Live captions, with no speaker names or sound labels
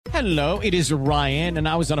Hello, it is Ryan, and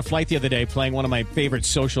I was on a flight the other day playing one of my favorite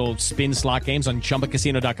social spin slot games on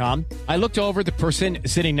ChumbaCasino.com. I looked over at the person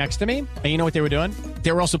sitting next to me, and you know what they were doing?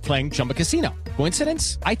 They were also playing Chumba Casino.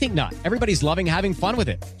 Coincidence? I think not. Everybody's loving having fun with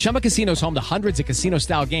it. Chumba Casino is home to hundreds of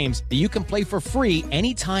casino-style games that you can play for free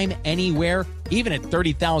anytime, anywhere, even at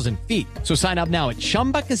 30,000 feet. So sign up now at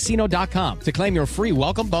ChumbaCasino.com to claim your free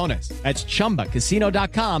welcome bonus. That's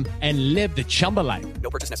ChumbaCasino.com and live the Chumba life. No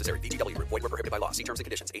purchase necessary. VGW. Void where prohibited by law. See terms and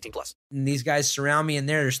conditions. 18+. And these guys surround me, and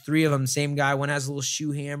there's three of them. Same guy. One has a little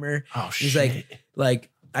shoe hammer. Oh, He's shit.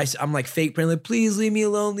 I'm like fake praying, like, please leave me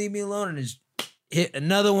alone, and just hit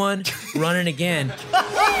another one, running again.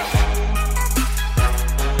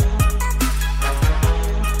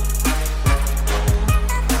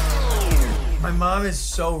 My mom is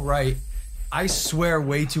so right. I swear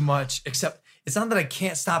way too much, except it's not that I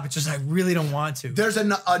can't stop. It's just I really don't want to. There's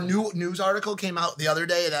a new news article came out the other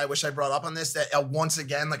day that I wish I brought up on this, that once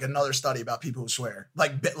again, like another study about people who swear.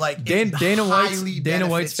 Dana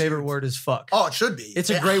White's favorite word is fuck. Oh, it should be.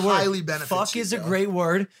 It's a great word. Highly benefits fuck you, is a bro. great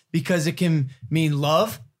word because it can mean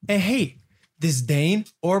love and hate, disdain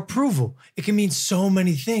or approval. It can mean so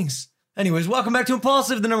many things. Anyways, welcome back to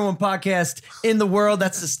Impulsive, the #1 podcast in the world.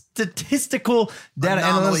 That's a statistical data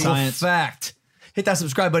analytical fact. Hit that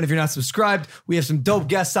subscribe button if you're not subscribed. We have some dope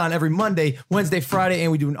guests on every Monday, Wednesday, Friday,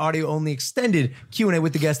 and we do an audio-only extended Q&A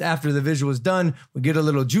with the guest after the visual is done. We get a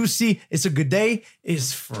little juicy. It's a good day.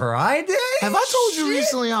 It's Friday. Have I told you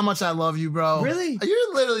recently how much I love you, bro? Really?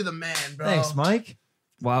 You're literally the man, bro. Thanks, Mike.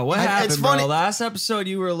 Wow, what It's happened, funny. bro? Last episode,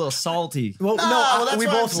 you were a little salty. Well, that's we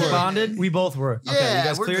what I'm both were. saying. Bonded? We both were. Yeah, Okay, you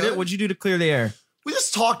guys we're cleared good. it? What'd you do to clear the air? We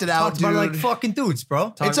just talked it out, Talked about dude. it like fucking dudes, bro.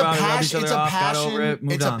 Talked It's a about it, rubbed each passion. other It's a off, got over it, passion.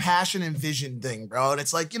 moved It's a on. passion and vision thing, bro. And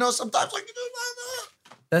it's like, sometimes like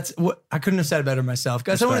That's what I couldn't have said it better myself.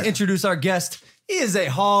 Guys, I want to introduce our guest. He is a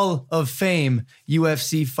Hall of Fame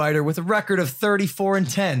UFC fighter with a record of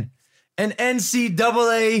 34-10. An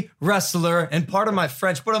NCAA wrestler and part of my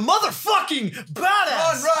French, but a motherfucking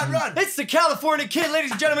badass. Run. It's the California Kid,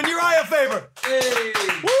 ladies and gentlemen, Urijah Faber. Hey,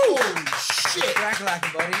 Woo! Shit.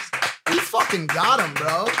 crack-a-lackin', buddies. We fucking got him,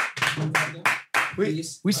 bro. We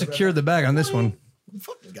secured the bag on this one. We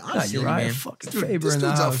fucking got Yeah, him. Urijah man. fucking Dude, Faber this in the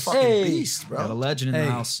dude's a house. fucking beast, Got a bro. legend in the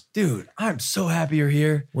house. Dude, I'm so happy you're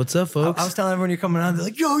here. What's up, folks? I was telling everyone you're coming on. They're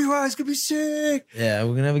like, yo, Uriah's gonna be sick. Yeah,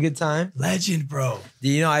 we're gonna have a good time. Legend, bro.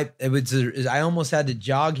 You know, I almost had to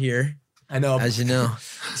jog here, I know. as you know,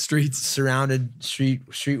 Streets. surrounded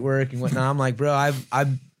street work and whatnot. I'm like, bro,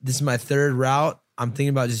 this is my third route. I'm thinking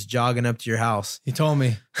about just jogging up to your house. He told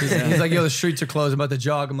me. He's like, yo, the streets are closed. I'm about to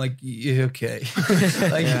jog. I'm like, yeah, okay.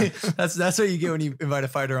 That's what you get when you invite a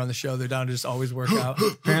fighter on the show. They're down to just always work out.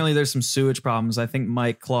 Apparently, there's some sewage problems. I think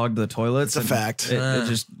Mike clogged the toilets. It's a fact. It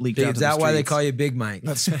just leaked out. Is that why they call you Big Mike?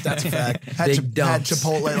 That's a fact. Had Big dumps.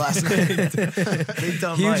 Chipotle last night. Big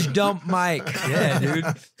dumb Huge Mike. dump Mike. Yeah, dude.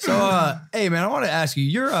 So, hey, man, I want to ask you.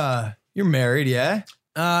 You're married, yeah?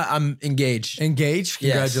 I'm engaged. Engaged.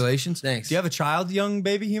 Yes. Congratulations. Thanks. Do you have a child, young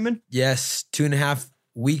baby human? Yes, 2.5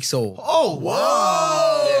 weeks old. Oh,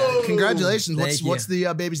 whoa. Yeah. Congratulations. Thank What's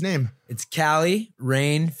the baby's name? It's Callie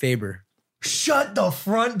Rain Faber. Shut the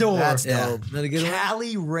front door. That's Yeah, dope. not a good one.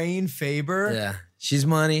 Callie Rain Faber. Yeah, she's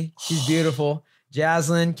money. She's beautiful.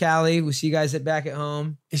 Jaslyn, Callie, we'll see you guys back at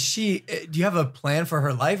home. Is she, do you have a plan for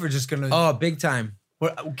her life or just going to? Oh, big time.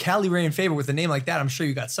 Callie Rain Faber with a name like that, I'm sure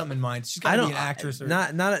you got something in mind. She's got to be an actress. Or,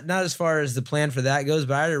 not as far as the plan for that goes,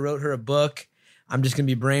 but I already wrote her a book. I'm just gonna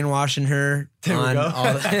be brainwashing her There we on go.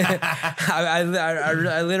 all the,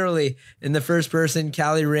 I literally in the first person,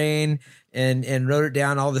 Callie Rain, and wrote it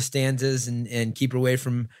down all the stanzas and keep her away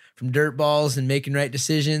from dirt balls and making right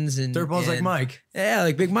decisions and Dirt balls like Mike. Yeah,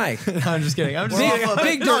 like Big Mike. I'm just kidding. I'm just Big- kidding.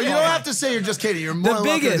 big No, dirt you ball. don't have to say you're just kidding. You're more The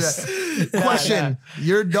welcome to biggest. that. Question.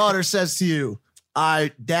 Your daughter says to you,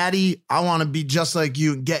 Daddy, I want to be just like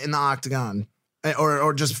you and get in the octagon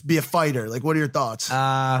or just be a fighter. Like, what are your thoughts?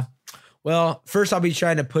 Well, first I'll be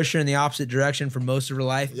trying to push her in the opposite direction for most of her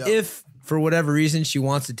life. Yep. If for whatever reason she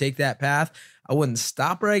wants to take that path, I wouldn't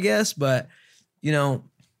stop her, I guess. But, I'm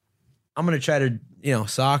going to try to,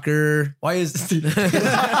 soccer, Why is tennis,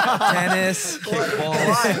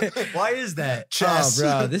 kickball. Why is that? Chess. Oh,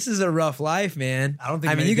 bro, this is a rough life, man. I don't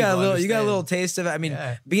think I mean, many you got a people little understand. taste of it. I mean,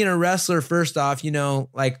 Yeah. being a wrestler, first off,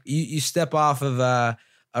 like you step off of a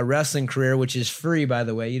wrestling career, which is free, by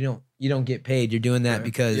the way. You don't get paid. You're doing that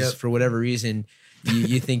because for whatever reason,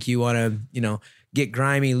 you think you want to, get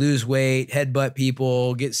grimy, lose weight, headbutt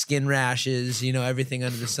people, get skin rashes, everything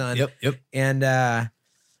under the sun. Yep. And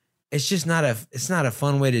it's just not a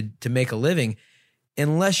fun way to make a living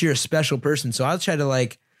unless you're a special person. So I'll try to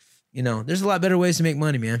you know, there's a lot better ways to make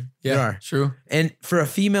money, man. Yeah, There are. true. And for a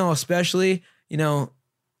female especially, you know,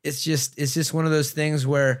 it's just one of those things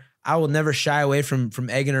where I will never shy away from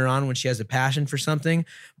egging her on when she has a passion for something,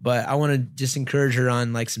 but I want to just encourage her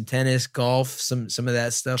on like some tennis, golf, some of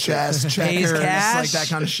that stuff. Chess, Pays checkers, cash, like that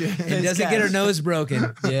kind of shit. and doesn't get her nose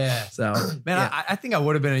broken. Yeah. So, Man, yeah. I think I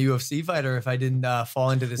would have been a UFC fighter if I didn't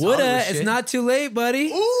fall into this. Woulda. Hollywood It's shit. not too late,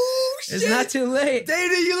 buddy. Ooh, shit. It's not too late.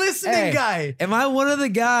 Dana, you listening, Hey, guy? Am I one of the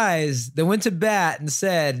guys that went to bat and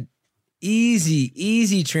said,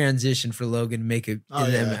 easy transition for Logan to make it? Oh,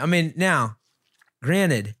 yeah. I mean, now,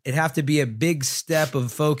 granted, it'd have to be a big step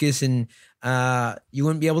of focus, and you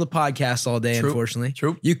wouldn't be able to podcast all day, True. unfortunately.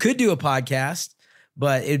 True. You could do a podcast,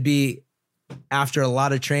 but it'd be after a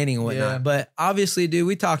lot of training and whatnot. Yeah. But obviously, dude,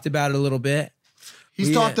 we talked about it a little bit. He's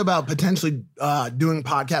Yeah. talked about potentially doing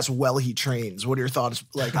podcasts while he trains. What are your thoughts?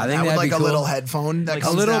 Like, I on think that with that'd like be a cool. little headphone that A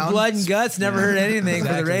comes little down? blood and guts never hurt anything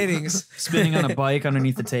for the Exactly. ratings. Spinning on a bike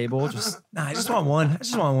underneath the table. Just Nah, I just want one. I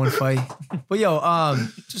just want one fight. But yo,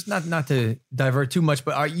 just not to divert too much,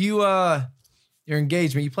 but are you your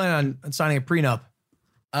engagement? You plan on signing a prenup?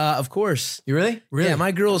 Of course. You really? Really? Yeah,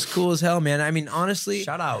 my girl's cool as hell, man. I mean, honestly,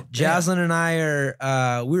 Shout out. Jaslyn and I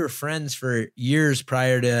are we were friends for years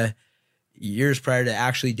prior to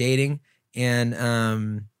actually dating,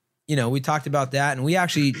 and you know, we talked about that, and we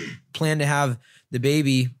actually planned to have the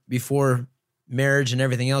baby before marriage and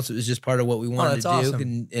everything else. It was just part of what we wanted to that's do,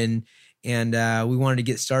 awesome. and we wanted to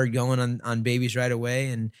get started going on babies right away,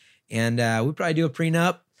 and we probably do a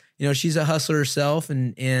prenup. You know, she's a hustler herself,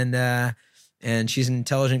 and she's an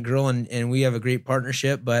intelligent girl, and we have a great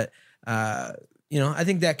partnership, but you know, I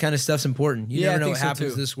think that kind of stuff's important. You Yeah, I never know think what so, happens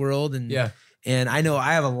too. in this world. And Yeah. and I know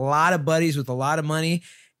I have a lot of buddies with a lot of money,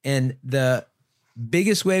 and the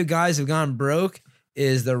biggest way guys have gone broke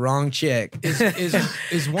is the wrong chick.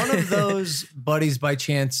 Is one of those buddies by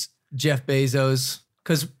chance Jeff Bezos?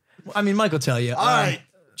 Because I mean, Mike will tell you. All right.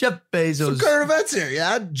 Jeff Some Bezos. current events here,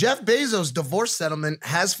 yeah. Jeff Bezos' divorce settlement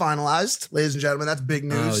has finalized, ladies and gentlemen. That's big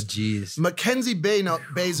Oh, news. geez. Mackenzie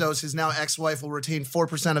Bezos, his now ex-wife, will retain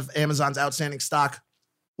 4% of Amazon's outstanding stock,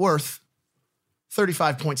 worth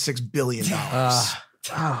 $35.6 billion.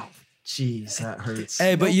 oh, jeez, that hurts.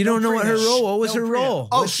 Hey, but you don't know what her role. What was her role?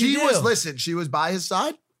 Oh, What'd she do? was by his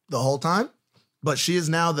side the whole time, but she is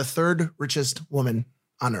now the third richest woman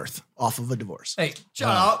on earth off of a divorce. Hey, shout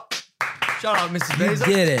out, Mrs. You Bezos.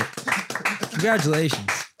 did it. Congratulations.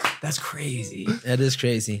 That's crazy. That is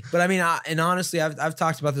crazy. But I mean, and honestly, I've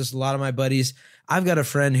talked about this with a lot of my buddies. I've got a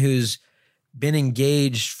friend who's been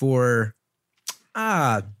engaged for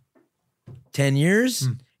 10 years,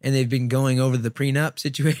 and they've been going over the prenup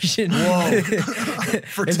situation. Whoa.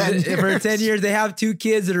 For And 10 years. For 10 years. They have 2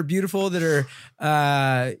 kids that are beautiful, that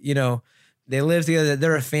are, you know, they live together.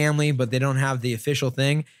 They're a family, but they don't have the official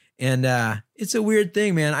thing. And it's a weird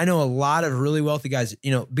thing, man. I know a lot of really wealthy guys.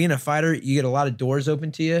 You know, being a fighter, you get a lot of doors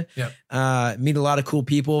open to you. Yep. Meet a lot of cool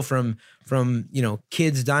people, from you know,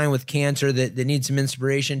 kids dying with cancer that need some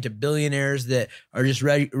inspiration, to billionaires that are just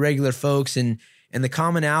regular folks. And the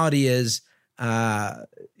commonality is,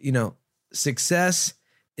 you know, success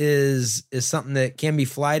is something that can be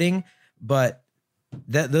fleeting, but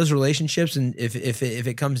those relationships, and if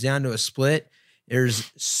it comes down to a split,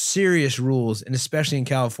 there's serious rules, and especially in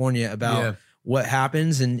California, about what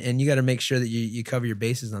happens, and you got to make sure that you cover your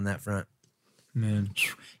bases on that front. Man.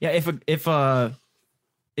 Yeah, if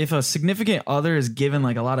a significant other is given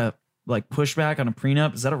like a lot of like pushback on a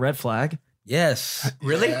prenup, is that a red flag? Yes.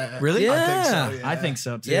 Really? Yeah. Really? Yeah. I think so, yeah. I think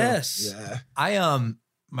so too. Yes. Yeah. I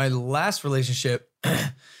my last relationship,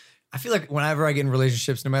 I feel like whenever I get in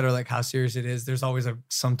relationships, no matter like how serious it is, there's always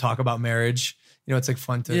some talk about marriage. You know, it's like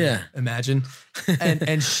fun to imagine.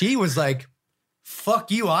 And she was like, fuck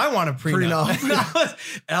you, I want a prenup.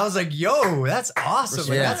 And I was like, yo, that's awesome.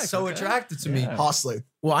 Like, Yeah. that's so attractive to me. Hostler.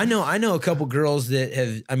 Well, I know a couple girls that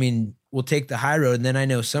have, I mean, will take the high road, and then I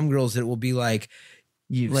know some girls that will be like,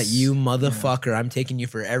 like, you motherfucker, I'm taking you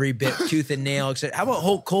for every bit, tooth and nail. Except, how about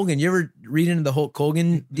Hulk Hogan? You ever read into the Hulk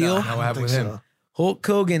Hogan deal? No, what happened with him? Hulk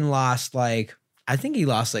Hogan lost, like, I think he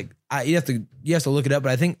lost, like, you have to look it up,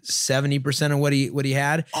 but I think 70% of what he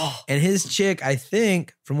had. And his chick, I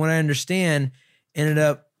think, from what I understand, ended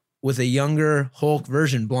up with a younger Hulk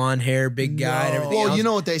version, blonde hair, big guy, and everything Well, else. you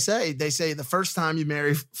know what they say? They say the first time you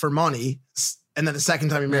marry for money, and then the second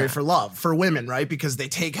time you marry for love. For women, right? Because they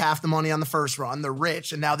take half the money on the first run. They're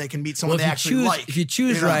rich, and now they can meet someone they actually like. If you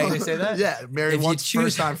choose You know? right, They say that? Yeah, marry If you once choose-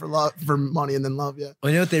 first time for love, for money, and then love. Yeah.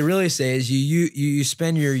 well, you know what they really say is you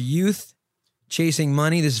spend your youth chasing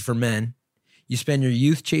money. This is for men. You spend your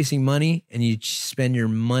youth chasing money, and you spend your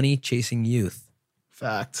money chasing youth.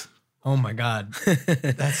 Fact. Oh my God.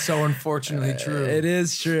 That's so unfortunately true. It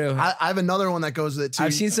is true. I have another one that goes with it too.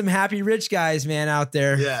 I've seen some happy rich guys, man, out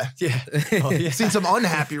there. Yeah. Yeah. Oh, yeah. Seen some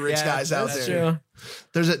unhappy rich guys out That's there.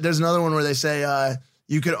 true. There's another one where they say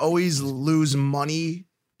you could always lose money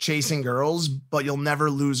chasing girls, but you'll never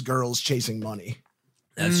lose girls chasing money.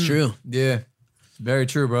 That's true. Yeah. Very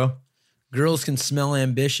true, bro. Girls can smell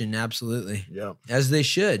ambition, absolutely. Yeah. As they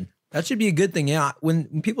should. That should be a good thing. Yeah.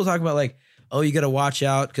 When people talk about like, oh, you got to watch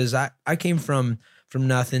out, because I came from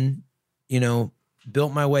nothing,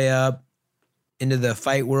 built my way up into the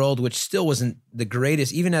fight world, which still wasn't the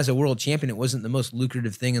greatest. Even as a world champion, it wasn't the most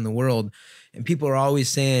lucrative thing in the world. And people are always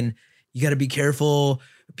saying, you got to be careful.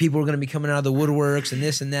 People are going to be coming out of the woodworks and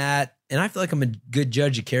this and that. And I feel like I'm a good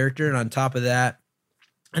judge of character. And on top of that,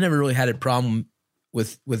 I never really had a problem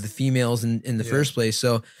with the females in the first place.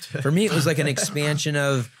 So for me, it was like an expansion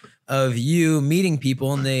of you meeting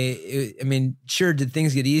people, and sure, did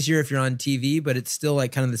things get easier if you're on TV, but it's still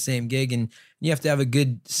like kind of the same gig, and you have to have a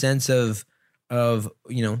good sense of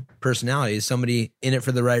personality. Is somebody in it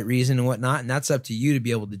for the right reason and whatnot? And that's up to you to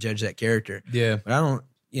be able to judge that character. Yeah. But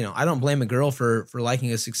I don't blame a girl for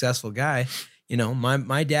liking a successful guy.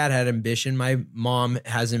 My dad had ambition. My mom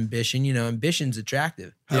has ambition. Ambition's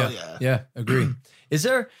attractive. Yeah. Agree. Is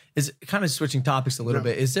kind of switching topics a little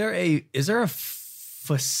bit. Is there a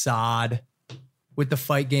facade with the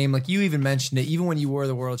fight game? Like you even mentioned it, even when you were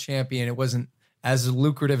the world champion, it wasn't as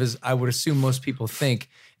lucrative as I would assume most people think.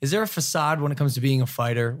 Is there a facade when it comes to being a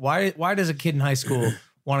fighter? Why does a kid in high school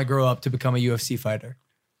want to grow up to become a UFC fighter?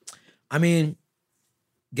 I mean,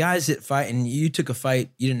 guys that fight, and you took a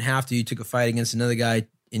fight, you didn't have to, you took a fight against another guy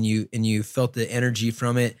and you felt the energy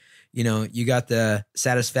from it. You got the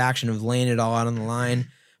satisfaction of laying it all out on the line.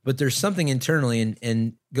 But there's something internally,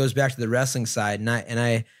 and goes back to the wrestling side. And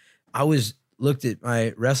I always looked at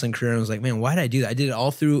my wrestling career and was like, man, why did I do that? I did it all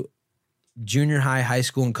through junior high, high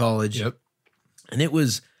school, and college. Yep. And it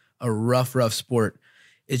was a rough sport.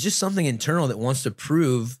 It's just something internal that wants to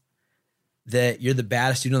prove that you're the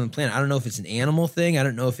baddest dude on the planet. I don't know if it's an animal thing. I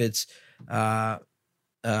don't know if it's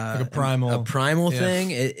Like a primal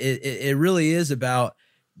thing. It really is about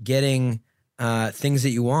getting things that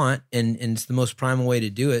you want, and it's the most primal way to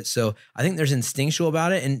do it. So I think there's instinctual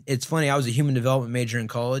about it. And it's funny, I was a human development major in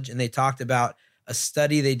college, and they talked about a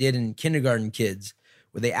study they did in kindergarten kids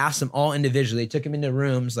where they asked them all individually. They took them into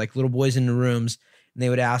rooms, like little boys into rooms, and they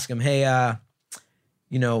would ask them, hey,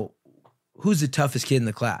 who's the toughest kid in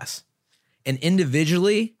the class? And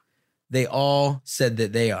individually, they all said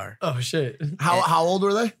that they are. Oh shit. How old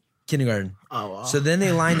were they? Kindergarten. Oh, wow. So then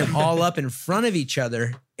they lined them all up in front of each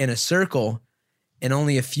other in a circle, and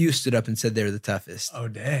only a few stood up and said they were the toughest. Oh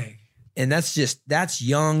dang. And that's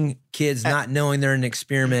young kids not knowing they're an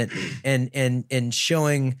experiment, and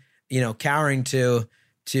showing, cowering to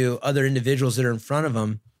other individuals that are in front of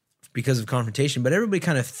them because of confrontation. But everybody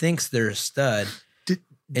kind of thinks they're a stud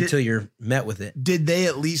until you're met with it. Did they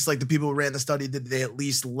at least, like the people who ran the study, did they at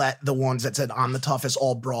least let the ones that said I'm the toughest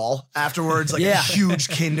all brawl afterwards? Like a huge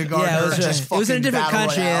kindergartner. Yeah, it was in a different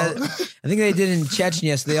country. I think they did in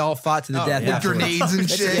Chechnya, so they all fought to the death. With grenades and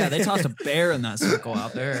shit. Yeah, they tossed a bear in that circle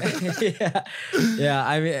out there. Yeah.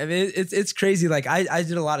 I mean, it's crazy. Like I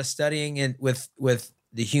did a lot of studying with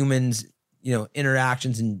the humans,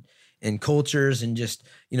 interactions and cultures, and just,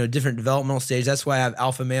 different developmental stages. That's why I have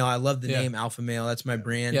Alpha Male. I love the name Alpha Male. That's my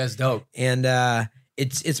brand. Yeah, it's dope. And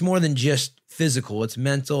it's more than just physical. It's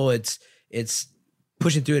mental. It's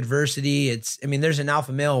pushing through adversity. There's an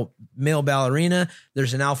alpha male ballerina.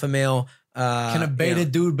 There's an alpha male. Can a beta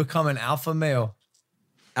dude become an alpha male?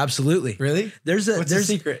 Absolutely. Really? What's the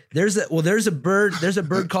secret? There's a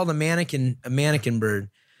bird called a mannequin bird.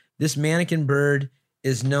 This mannequin bird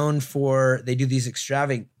is known for, they do these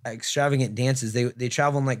extravagant dances. They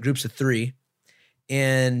travel in like groups of 3,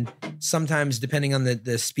 and sometimes depending on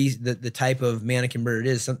the species, the type of mannequin bird it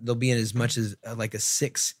is, they'll be in as much as like a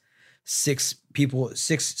six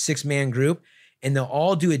man group, and they'll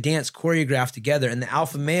all do a dance choreographed together, and the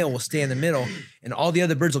alpha male will stay in the middle, and all the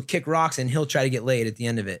other birds will kick rocks, and he'll try to get laid at the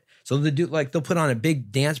end of it. So they'll put on a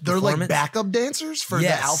big dance performance. They're like backup dancers for the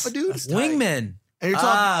alpha dudes? Wingmen. And you're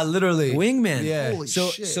talking literally wingmen. Yeah. Holy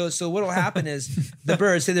So shit. so what'll happen is the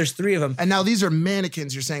birds, say there's 3 of them. And now these are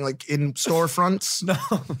mannequins, you're saying, like in storefronts? No.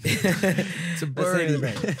 It's a bird.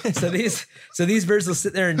 So these birds will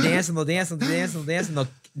sit there and dance, and they'll dance and they'll dance and they'll dance,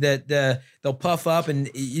 and they'll puff up,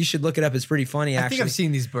 and you should look it up. It's pretty funny, actually. I think I've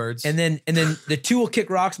seen these birds. And then the 2 will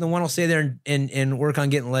kick rocks, and the 1 will stay there and work on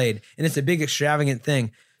getting laid. And it's a big extravagant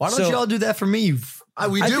thing. Why don't y'all do that for me, you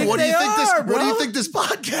We I do. think What do you they think this? are, What do you bro. think this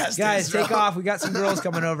podcast Guys, is? take bro? off. We got some girls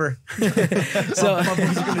coming over. So, It's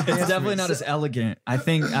definitely not as elegant. I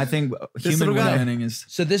think human little guy. winning is.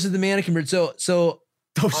 so this is the mannequin bird. So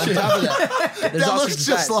on top of that, there's That also looks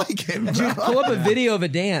some just fat- like him. Dude, bro. pull up a video of a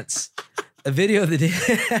dance. A video of the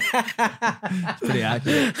dance. Pretty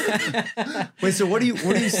accurate. Wait, so what are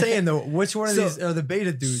you saying though? Which one of So- these are the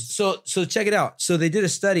beta dudes? So check it out. So they did a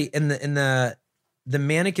study in the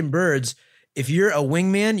mannequin birds. If you're a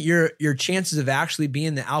wingman, your chances of actually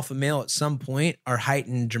being the alpha male at some point are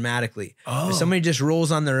heightened dramatically. If somebody just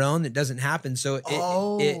rolls on their own, it doesn't happen. So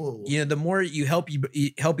the more you help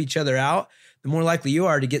each other out, the more likely you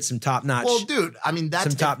are to get some top notch. Well, dude, I mean, that's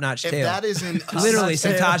Some top-notch if tail. that isn't Literally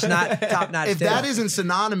some top notch. if that isn't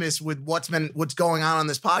synonymous with what's going on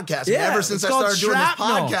this podcast, Yeah, ever since it's I called started doing this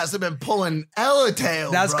shrapnel. podcast, I've been pulling Ella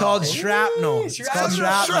tail. That's bro. called shrapnel. It's called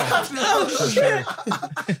shrapnel.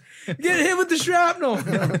 Get hit with the shrapnel.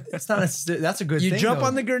 It's not that's a good You thing. jump though.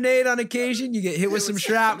 on the grenade on occasion, you get hit with some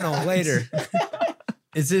shrapnel later.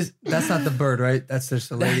 Is this that's not the bird, right? That's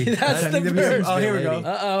just a lady. That's That the need to be- bird. Oh, here we go.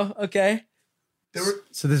 Uh-oh. Okay.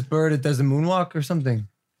 So this bird, it does the moonwalk or something.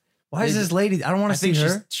 Why is this lady? I don't want I to see think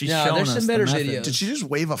her. she's No, showing there's us some the better method. videos. Did she just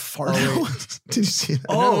wave a fart? Did you see that?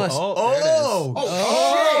 No, listen. Oh,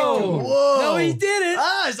 Whoa. No, he didn't.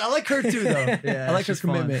 Ah, I like her too, though. Yeah, I like her she's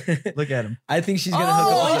fun. commitment. Look at him. I think she's gonna hook up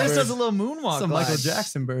Oh, on he the just bird. does a little moonwalk. Some like- Michael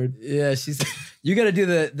Jackson bird. Yeah, she's. You got to do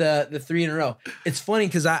the 3 in a row. It's funny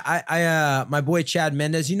because I my boy Chad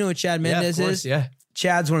Mendez. You know who Chad Mendez is? Yeah.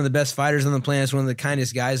 Chad's one of the best fighters on the planet. He's one of the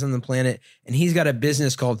kindest guys on the planet, and he's got a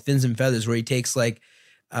business called Fins and Feathers where he takes like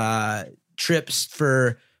trips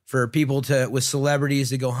for people with celebrities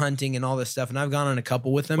to go hunting and all this stuff. And I've gone on a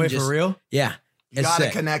couple with them. Wait, for real? Yeah. You It's gotta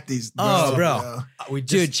sick. connect these. Oh, bro. We just,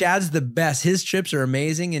 Dude, Chad's the best. His trips are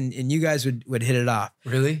amazing, and you guys would hit it off.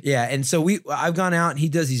 really? Yeah, and so I've gone out and he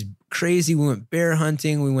does these crazy. We went bear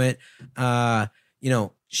hunting. We went,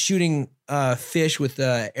 shooting fish with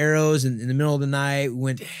arrows in the middle of the night. We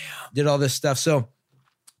went, did all this stuff. So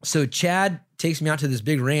Chad takes me out to this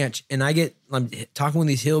big ranch, and I'm talking with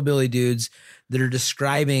these hillbilly dudes that are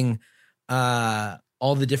describing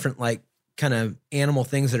all the different like kind of animal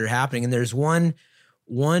things that are happening. And there's one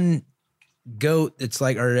goat that's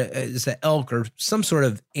like, or it's an elk or some sort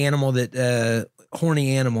of animal that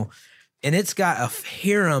horny animal, and it's got a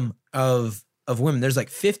harem of women. There's like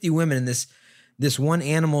 50 women, and this one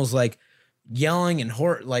animal's like yelling and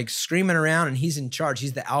like screaming around, and he's in charge.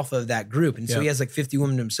 He's the alpha of that group, and so he has like 50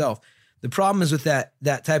 women himself. The problem is with that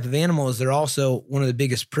type of animal is they're also one of the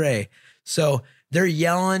biggest prey. So they're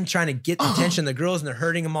yelling, trying to get the attention of the girls, and they're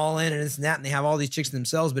herding them all in, and this and that, and they have all these chicks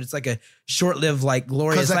themselves, but it's like a short-lived, like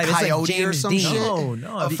glorious Because a life. It's like coyote or James some Dean. shit?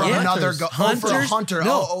 No, From Yeah. another for a Hunters, hunter.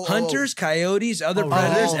 no, hunters, coyotes, other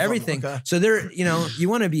predators, all of them. everything. Okay. So they're, you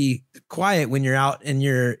want to be quiet when you're out and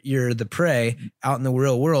you're the prey out in the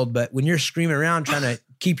real world, but when you're screaming around trying to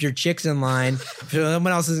keep your chicks in line, so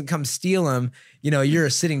someone else doesn't come steal them, you're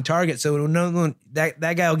a sitting target. So that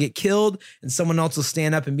guy will get killed, and someone else will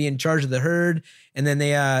stand up and be in charge of the herd. And then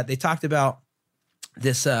they talked about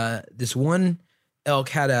this one elk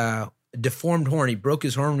had a deformed horn. He broke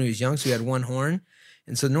his horn when he was young, so he had one horn.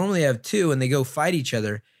 And so normally they have two, and they go fight each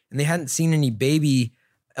other. And they hadn't seen any baby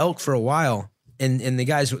elk for a while. And the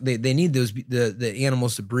guys, they need the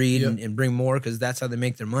animals to breed and bring more, because that's how they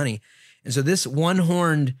make their money. And so this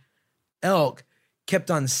one-horned elk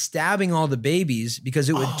kept on stabbing all the babies because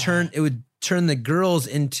it would turn the girls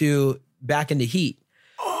back into heat.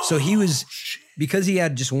 So he was, because he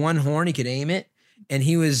had just one horn, he could aim it, and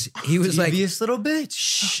he was like, devious little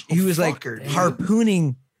bitch. he was like fucker, dude.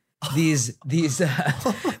 harpooning these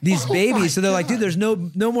babies. So they're like, dude, there's no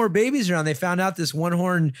more babies around. They found out this one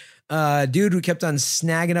horn dude who kept on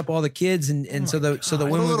snagging up all the kids, and so the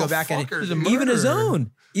women would go back and fucker, dude.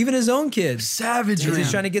 even his own kids. Savagery.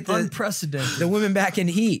 He's trying to get unprecedented. the women back in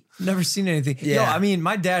heat. Never seen anything. Yeah. Yo, I mean,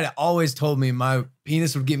 my dad always told me my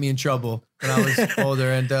penis would get me in trouble when I was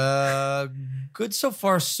older, and good so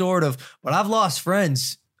far, sort of. But I've lost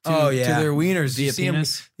friends to their wieners. Via You see 'em-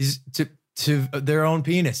 penis? to their own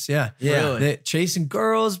penis. Yeah, Yeah. Really? They're chasing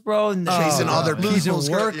girls, bro, and Chasing other losing people's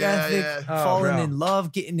work girl- yeah, ethic, yeah. falling bro. in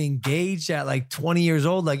love, getting engaged at like 20 years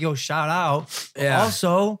old. Like, yo, shout out. Yeah.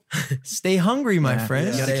 Also, stay hungry, my Yeah.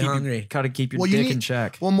 friend. Stay hungry. Gotta keep your Well, you dick need- in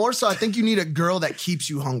check. Well, more so, I think you need a girl that keeps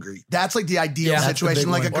you hungry. That's like the ideal Yeah, that's the situation.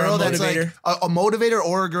 big Like a one. Or a girl that's like motivator. a motivator,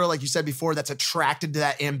 or a girl, like you said before, that's attracted to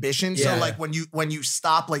that ambition. Yeah. So like when you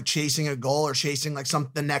stop like chasing a goal or chasing like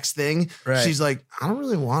the next thing, Right. she's like, I don't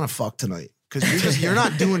really want to fuck tonight. because you're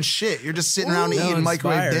not doing shit. You're just sitting around eating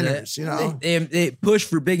microwave dinners. You know, they push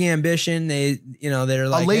for big ambition. They're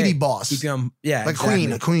like a lady hey, boss. keep going. Yeah, like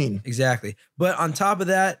exactly. a queen. Exactly. But on top of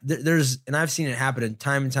that, there's and I've seen it happen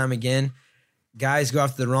time and time again. Guys go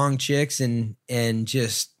after the wrong chicks and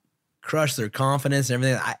just crush their confidence and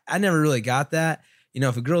everything. I never really got that. You know,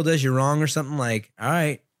 if a girl does you wrong or something, like, all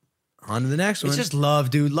right, on to the next one. It's just love,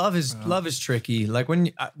 dude. Love is tricky. Like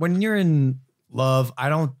when you're in love, I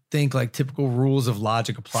don't think like typical rules of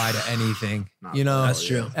logic apply to anything. You know, that's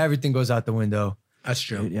true. Everything goes out the window. That's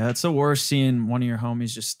true. Yeah, it's the worst seeing one of your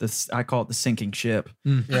homies just this. I call it the sinking ship.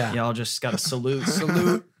 Yeah. Y'all just got to salute.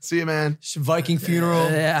 See you, man. Viking funeral.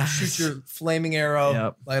 Yeah. Shoot your flaming arrow.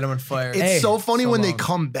 Yep. Light them on fire. It's so funny when they long.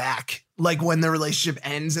 come back. Like when the relationship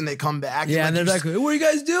ends and they come back. Yeah, and they're like, "What are you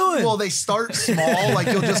guys doing?" well, they start small. Like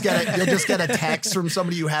you'll just get a text from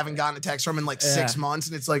somebody you haven't gotten a text from in like 6 months,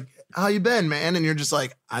 and it's like, "How you been, man?" And you're just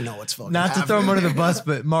like, "I know what's fucking." Not to throw him under the bus,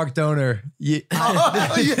 but Mark Donor. Yeah.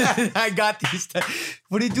 I got these.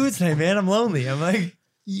 What are you doing today, man? I'm lonely. I'm like,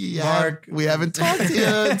 Yeah, Mark. we haven't talked to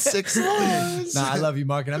you in 6 months. nah, I love you,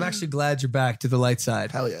 Mark, and I'm actually glad you're back to the light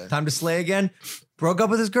side. Hell yeah. Time to slay again. Broke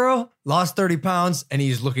up with his girl, lost 30 pounds, and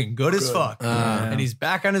he's looking good as fuck. And he's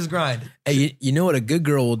back on his grind. Hey, you know what a good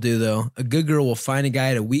girl will do though? A good girl will find a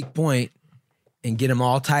guy at a weak point and get him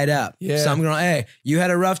all tied up. Yeah. Some girl, hey, you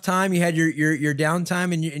had a rough time. You had your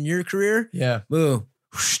downtime in your career. Yeah. Boo,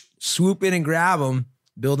 swoop in and grab him,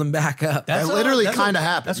 build him back up. That literally kind of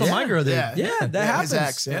happened. That's what my girl did. Yeah. yeah, that happens. His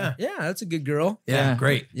ex, yeah. Yeah, that's a good girl. Yeah,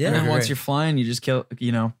 great. Yeah. And then once Great. you're flying, you just kill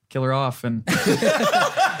her off. And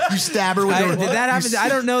You stab her with your. Did that happen? I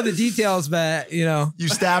don't know the details, but you know, You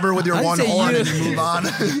stab her with your I'd one say horn you- and you move on.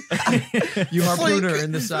 You harpoon her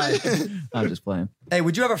in the side. I'm just playing. Hey,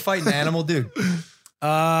 would you ever fight an animal, dude?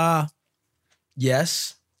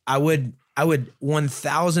 yes, I would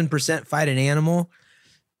 1000% fight an animal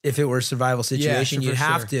if it were a survival situation. for You'd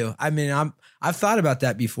have to. I mean, I've thought about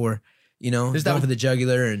that before. You know, There's going that- for the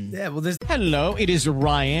jugular and Yeah, well, there's Hello, it is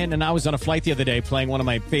Ryan, and I was on a flight the other day playing one of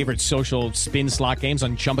my favorite social spin slot games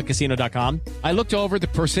on ChumbaCasino.com. I looked over at the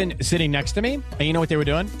person sitting next to me, and you know what they were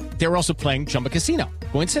doing? They were also playing Chumba Casino.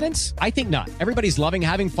 Coincidence? I think not. Everybody's loving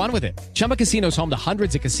having fun with it. Chumba Casino is home to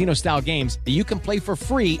hundreds of casino-style games that you can play for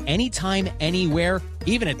free anytime, anywhere,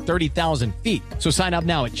 even at 30,000 feet. So sign up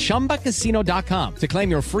now at ChumbaCasino.com to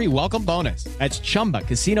claim your free welcome bonus. That's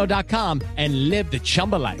ChumbaCasino.com and live the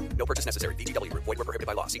Chumba life. No purchase necessary. VGW Group. Void where prohibited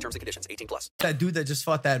by law. See terms and conditions. 18+. that dude that just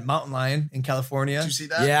fought that mountain lion in California. Did you see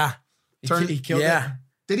that? yeah, He killed yeah. it.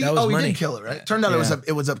 Did he? That was Oh, he money. did kill it, right? Turned out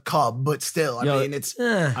it was a cub, but still, I mean, it's.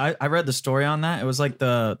 I read the story on that. It was like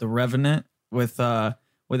the Revenant with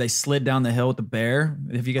where they slid down the hill with the bear.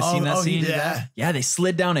 Have you guys seen that scene? Yeah, they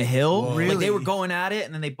slid down a hill. Whoa. Like they Really? were going at it,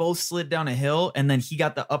 and then they both slid down a hill, and then he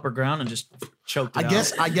got the upper ground and just choked it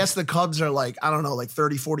out. I guess the cubs are like, I don't know, like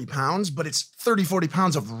 30, 40 pounds, but it's 30, 40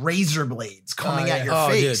 pounds of razor blades coming at your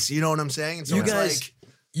face. dude. You know what I'm saying? And so You it's guys, like,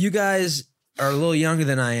 you guys are a little younger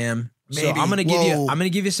than I am. So Maybe. I'm gonna give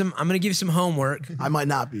Whoa. you some homework I might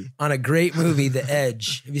not be. on a great movie, The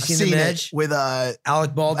Edge. Have you seen Seen The it Edge? with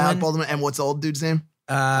Alec Baldwin. Alec Baldwin and what's the old dude's name?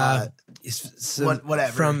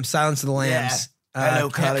 Whatever. From Silence of the Lambs. I know,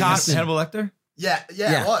 kinda Costin. Hannibal Lecter? Yeah,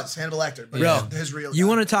 Yeah. it was Hannibal Lecter, but Bro, his real. You guy.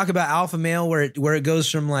 want to talk about alpha male where it goes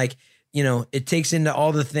from like, you know, it takes into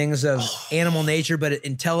all the things of animal nature, but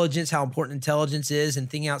intelligence, how important intelligence is, and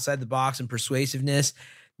thinking outside the box and persuasiveness.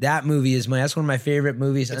 That movie is that's one of my favorite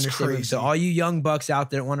movies. It's Understand? crazy. So all you young bucks out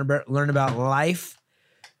there that want to learn about life,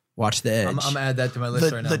 watch The Edge. I'm gonna add that to my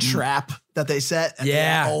list right now. the trap that they set. at the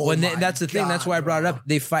Yeah, end. Oh when my that's the thing. That's why I God, brought it bro. up.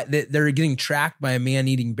 They fight. They're getting tracked by a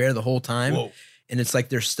man-eating bear the whole time, and it's like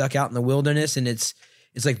they're stuck out in the wilderness, and it's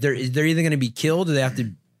like they're either going to be killed or they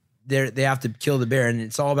have to kill the bear, and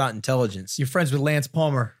it's all about intelligence. You're friends with Lance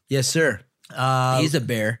Palmer. Yes, sir. He's a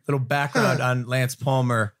bear. Little background on Lance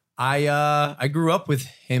Palmer. I grew up with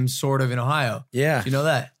him sort of in Ohio. Yeah, Do you know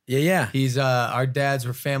that? yeah. He's our dads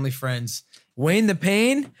were family friends. Wayne the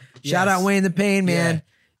Pain. Shout Yes. out Wayne the Pain, man. Yeah.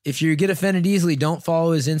 If you get offended easily, don't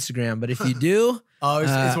follow his Instagram. But if you do, Oh,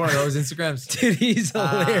 it's one of those Instagrams. dude, he's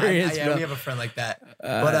hilarious, yeah, bro. we have a friend like that.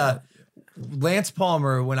 But Lance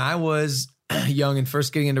Palmer, when I was young and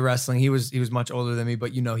first getting into wrestling, he was much older than me,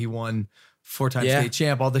 but you know, he won 4-time Yeah. state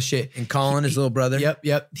champ, all the shit. And Colin, his little brother.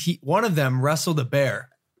 Yep. One of them wrestled a bear.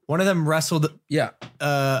 One of them wrestled Yeah.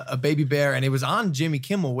 a baby bear, and it was on Jimmy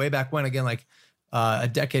Kimmel way back when, again, like a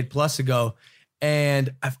decade plus ago.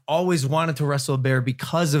 And I've always wanted to wrestle a bear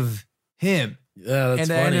because of him. Yeah, that's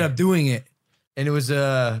and I funny. ended up doing it. And it was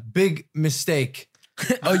a big mistake.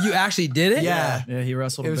 Oh, you actually did it? Yeah. Yeah, he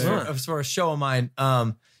wrestled It a was bear. for a show of mine.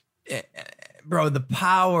 bro, the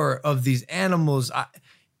power of these animals,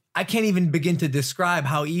 I can't even begin to describe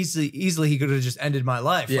how easily he could have just ended my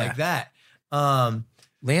life like that.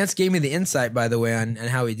 Lance gave me the insight, by the way, on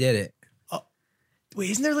how he did it. Wait,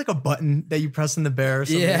 isn't there like a button that you press on the bear or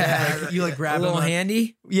something? Yeah. Like, you like grab a little him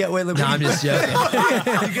handy? Yeah, wait, look. No, I'm just joking.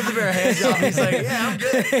 You give the bear a hand job. He's like, yeah, I'm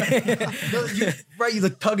good. You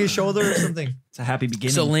like tug his shoulder or something. It's a happy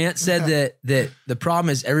beginning. So Lance said that the problem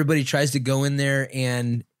is everybody tries to go in there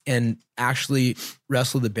and actually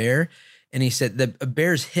wrestle the bear. And he said the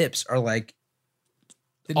bear's hips are like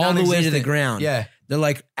all the way to the ground. Yeah. They're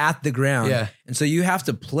like at the ground. Yeah. And so you have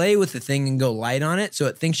to play with the thing and go light on it so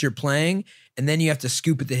it thinks you're playing. And then you have to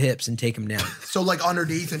scoop at the hips and take them down. So like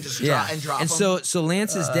underneath and just drop And them? so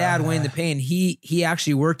Lance's dad, Wayne the Pain, he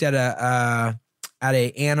actually worked at a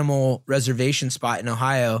animal reservation spot in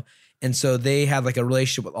Ohio. And so they had like a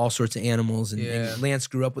relationship with all sorts of animals. And Lance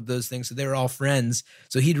grew up with those things. So they were all friends.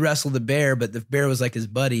 So he'd wrestle the bear, but the bear was like his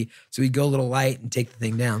buddy. So he'd go a little light and take the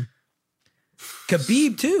thing down.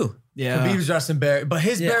 Khabib too. Yeah. Khabib's wrestling bear, but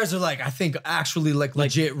his bears are like, I think actually like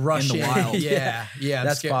legit Russian. in the wild. Yeah.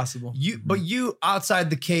 That's possible. But you outside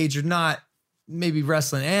the cage are not maybe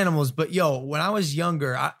wrestling animals, but yo, when I was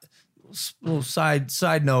younger, little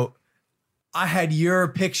side note, I had your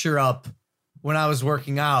picture up when I was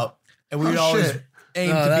working out, and we would always aim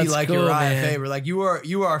to be like Uriah Faber. Like you are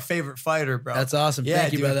our favorite fighter, bro. That's awesome. Yeah,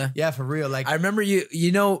 Thank you, dude. brother. Yeah, for real. Like I remember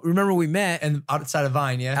remember we met and outside of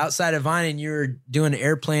Vine, outside of Vine, and you were doing an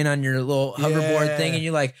airplane on your little hoverboard thing, and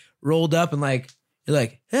you like rolled up and like you're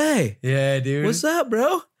like, hey, yeah, dude, what's up,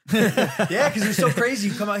 bro? Yeah, because you're so crazy.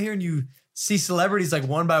 You come out here and you see celebrities like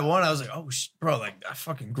one by one. I was like, oh, bro, like I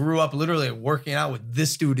fucking grew up literally working out with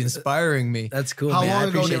this dude inspiring me. That's cool. How man. long I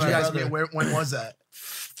ago did appreciate you guys that. meet? When was that?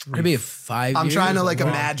 Maybe 5 years. I'm trying to like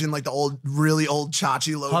imagine like the really old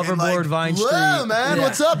Chachi Logan. Hoverboard, like, Vine whoa, Street. man, Yeah.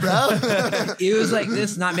 what's up, bro? It was like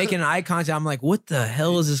this, not making eye contact. I'm like, what the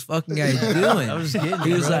hell is this fucking guy doing? I was getting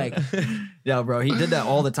He was bro. like, Yeah, bro, he did that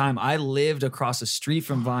all the time. I lived across the street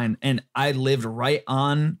from Vine, and I lived right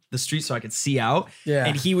on the street so I could see out. Yeah.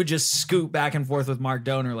 And he would just scoot back and forth with Mark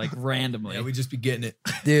Donor like randomly. Yeah, we'd just be getting it.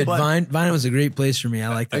 dude, But- Vine was a great place for me. I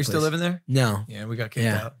like that Are you place. still living there? No. Yeah, we got kicked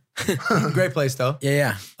Yeah. out. Great place though.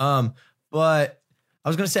 Yeah. But I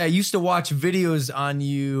was gonna say I used to watch videos on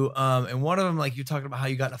you, and one of them like you talking about how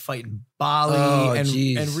you got in a fight in Bali, Oh, and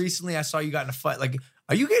geez. recently I saw you got in a fight. Like,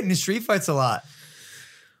 are you getting in street fights a lot?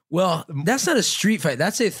 Well, that's not a street fight.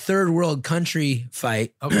 That's a third world country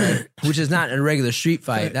fight. Okay. Which is not a regular street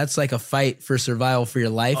fight. That's like a fight for survival for your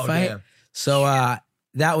life Oh, fight. damn. So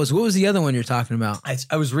that was, what was the other one you're talking about?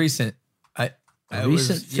 I was recent. I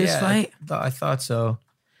Recent fist fight? I thought so.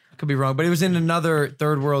 I could be wrong, but it was in another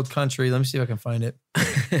third world country. Let me see if I can find it.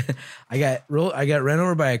 I got run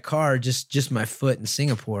over by a car, just my foot in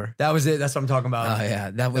Singapore. That was it. That's what I'm talking about. Oh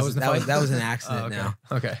yeah, that was the fight? an accident.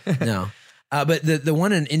 Oh, okay. Now, Okay. no, but the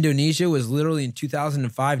one in Indonesia was literally in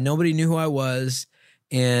 2005. Nobody knew who I was,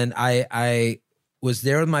 and I was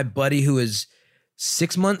there with my buddy who was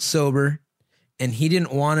 6 months sober, and he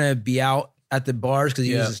didn't want to be out at the bars because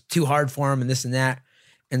he was too hard for him and this and that,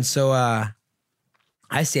 and so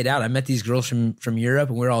I stayed out. I met these girls from Europe,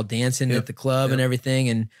 and we were all dancing at the club and everything,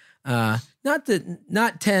 and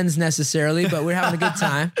not tens necessarily, but we're having a good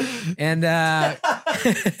time. And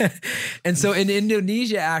and so in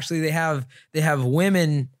Indonesia, actually, they have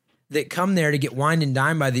women that come there to get wined and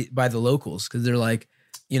dined by the locals because they're like,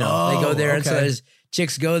 they go there, and so there's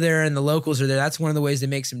chicks go there, and the locals are there. That's one of the ways they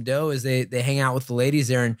make some dough is they hang out with the ladies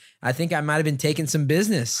there. And I think I might have been taking some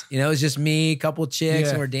business. It was just me, a couple chicks,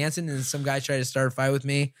 and we're dancing, and some guy tried to start a fight with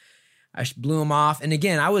me. I blew him off. And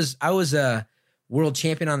again, I was a world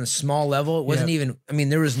champion on the small level. It wasn't even,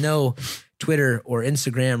 there was no Twitter or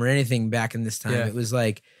Instagram or anything back in this time. It was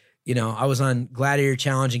like, I was on Gladiator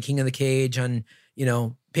Challenge and King of the Cage on,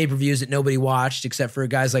 pay-per-views that nobody watched except for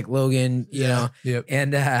guys like Logan,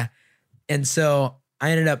 and so I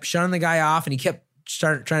ended up shutting the guy off, and he kept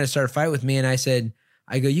trying to start a fight with me. And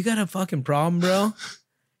I go, you got a fucking problem, bro?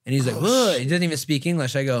 And he's like, whoa. He doesn't even speak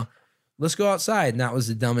English. I go, let's go outside. And that was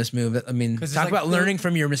the dumbest move. Talk about learning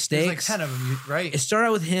from your mistakes. There's like 10 of them, right? It started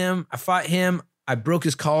out with him. I fought him. I broke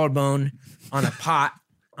his collarbone on a pot.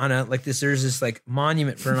 There's this like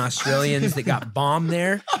monument for Australians that got bombed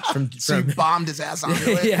there. So you bombed his ass on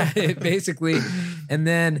it. Yeah, basically. And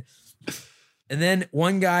then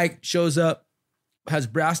one guy shows up, has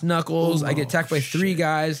brass knuckles. I get attacked by 3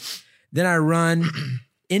 guys. Then I run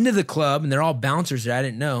into the club, and they're all bouncers there. I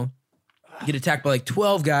didn't know. Get attacked by like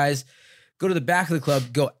 12 guys. Go to the back of the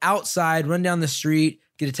club, go outside, run down the street,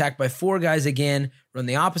 get attacked by 4 guys again, run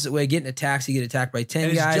the opposite way, get in a taxi, get attacked by 10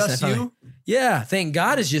 And it's guys. just and you? Yeah, thank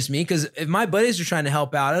God it's just me. Because if my buddies were trying to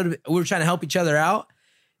help out, we were trying to help each other out.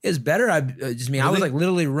 It's better. Just me. Really? I was like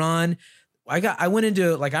literally run. I went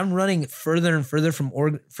into like I'm running further and further from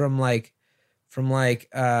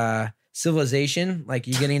civilization. Like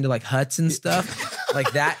you're getting into like huts and stuff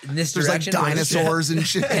like that in this there's direction. Like dinosaurs and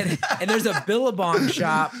shit. And there's a Billabong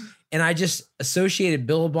shop. And I just associated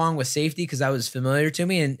Billabong with safety because that was familiar to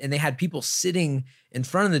me. And they had people sitting in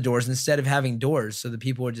front of the doors instead of having doors. So the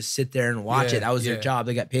people would just sit there and watch it. That was their job.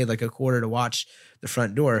 They got paid like $0.25 to watch the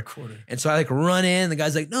front door. And so I like run in. The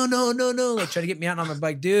guy's like, no. Like trying to get me out. And I'm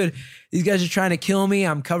like, dude, these guys are trying to kill me.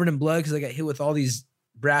 I'm covered in blood because I got hit with all these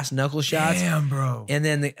brass knuckle shots. Damn, bro. And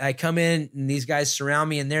then I come in and these guys surround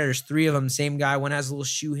me. And there's 3 of them. Same guy. One has a little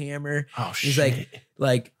shoe hammer. Oh, He's shit.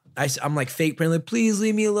 I'm like fake praying, like, please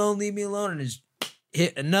leave me alone. And just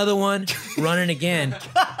hit another one, running again.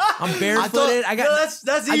 I'm barefooted.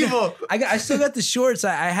 That's evil. I still got the shorts.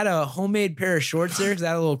 I had a homemade pair of shorts there because I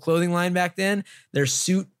had a little clothing line back then. They're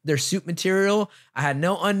suit material. I had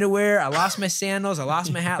no underwear. I lost my sandals. I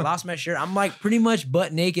lost my hat. Lost my shirt. I'm like pretty much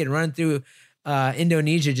butt naked running through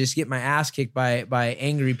Indonesia, just get my ass kicked by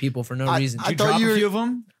angry people for no reason. Did you drop a few of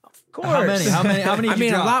them? Of course. How many? How many? I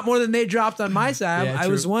mean, a lot more than they dropped on my side. Yeah, I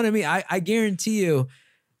was one of me. I guarantee you,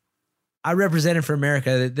 I represented for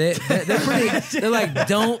America. They're pretty. They're like,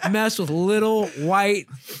 don't mess with little white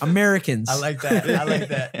Americans. I like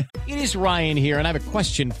that. It is Ryan here, and I have a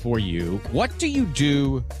question for you. What do you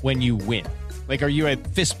do when you win? Like, are you a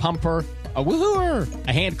fist pumper, a woohooer,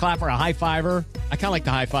 a hand clapper, a high fiver? I kind of like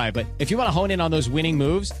the high five, but if you want to hone in on those winning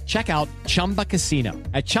moves, check out Chumba Casino.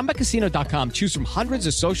 At ChumbaCasino.com, choose from hundreds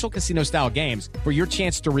of social casino style games for your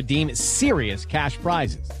chance to redeem serious cash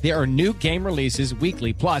prizes. There are new game releases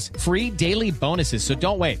weekly, plus free daily bonuses. So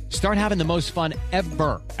don't wait. Start having the most fun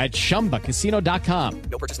ever at ChumbaCasino.com.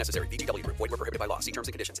 No purchase necessary. VGW Group. Void where prohibited by law. See terms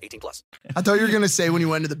and conditions. 18+. I thought you were going to say when you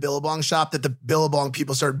went to the Billabong shop that the Billabong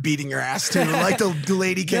people started beating your ass too. Like the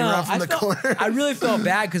lady came around from the corner. I really felt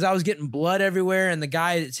bad because I was getting blood everywhere, and the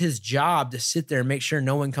guy, it's his job to sit there and make sure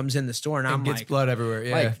no one comes in the store. And I'm gets like, blood everywhere.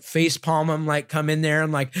 Yeah. Like face palm him, like come in there.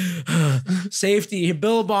 I'm like, safety,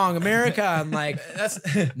 Billabong, America. I'm like, That's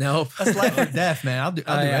nope. That's life or death, man. I'll do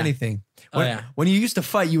yeah. anything. Oh, yeah. When you used to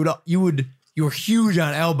fight, you were huge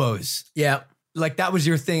on elbows. Yeah. Like that was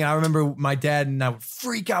your thing. I remember my dad and I would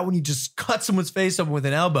freak out when you just cut someone's face open with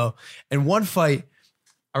an elbow. And one fight,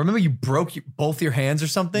 I remember you broke both your hands or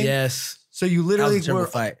something. Yes. So you literally That was a terrible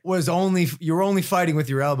fight. you were only fighting with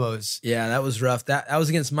your elbows. Yeah, that was rough. That was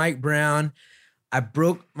against Mike Brown. I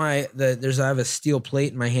broke I have a steel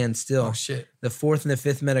plate in my hand still. Oh shit. The 4th and the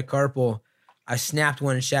 5th metacarpal. I snapped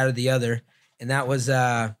one and shattered the other. And that was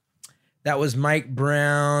Mike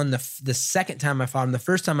Brown. The second time I fought him. The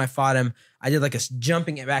first time I fought him, I did like a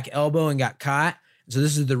jumping back elbow and got caught. So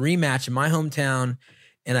this is the rematch in my hometown.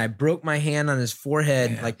 And I broke my hand on his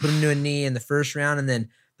forehead, like put him to a knee in the first round. And then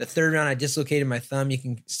the third round, I dislocated my thumb. You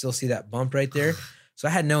can still see that bump right there. So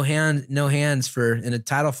I had no hands in a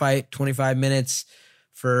title fight, 25 minutes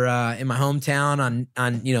for in my hometown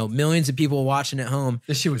on millions of people watching at home.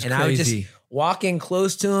 This shit was and crazy. I would just walk in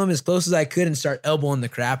close to him as close as I could and start elbowing the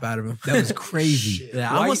crap out of him. That was crazy.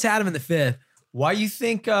 Yeah, I almost had him in the 5th. Why you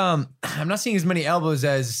think I'm not seeing as many elbows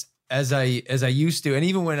as I used to? And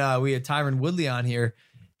even when we had Tyron Woodley on here,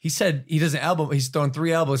 he said he doesn't elbow. He's throwing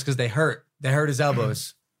 3 elbows because they hurt. They hurt his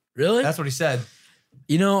elbows. Really? That's what he said.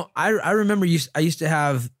 I remember I used to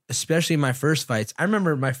have, especially my first fights. I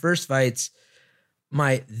remember my first fights,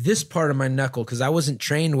 this part of my knuckle, because I wasn't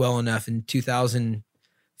trained well enough in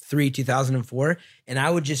 2003, 2004, and I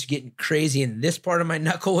would just get crazy, and this part of my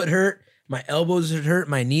knuckle would hurt. My elbows would hurt.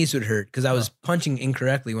 My knees would hurt because I was punching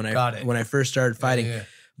incorrectly when I first started fighting. Yeah.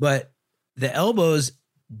 But the elbows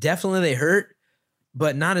definitely they hurt,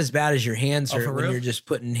 but not as bad as your hands hurt when real? you're just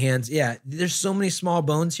putting hands. Yeah, there's so many small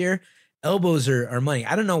bones here. Elbows are money.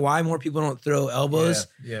 I don't know why more people don't throw elbows.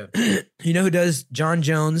 Yeah. You know who does? John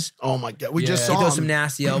Jones. Oh my God. We just He saw throws him. some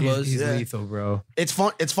nasty elbows. He's lethal, bro. It's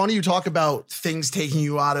funny you talk about things taking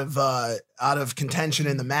you out of contention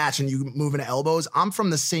in the match and you moving to elbows. I'm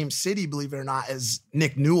from the same city, believe it or not, as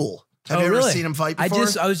Nick Newell. Have you ever really? seen him fight before?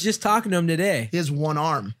 I was just talking to him today. He has one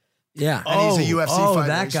arm. Yeah. And he's a UFC fighter.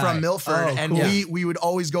 that He's guy. from Milford. Oh, and cool. we would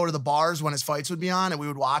always go to the bars when his fights would be on and we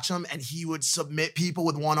would watch him and he would submit people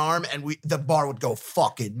with one arm and the bar would go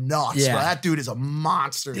fucking nuts. Yeah. Bro. That dude is a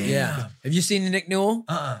monster. Yeah. Have you seen Nick Newell?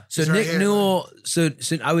 So He's right Nick here. Newell, so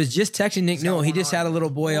I was just texting Nick Newell. He just had a little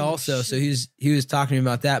boy also. So he was talking to me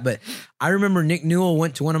about that. But I remember Nick Newell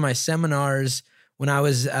went to one of my seminars when I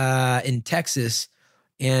was in Texas.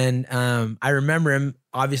 And I remember him.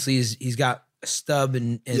 Obviously, he's got stub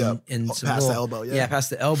and some past little, the elbow. Yeah, past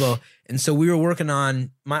the elbow. And so we were working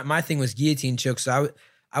on my thing was guillotine chokes. So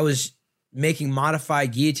I was making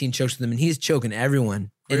modified guillotine chokes with him, and he's choking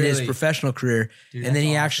everyone in his professional career. Dude, and then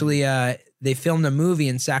he awesome. actually they filmed a movie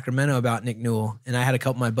in Sacramento about Nick Newell, and I had a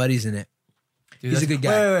couple of my buddies in it. Dude, He's a good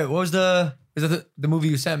guy. Wait. What was the movie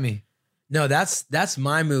you sent me? No, that's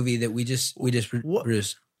my movie that we just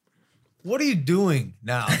produced. What are you doing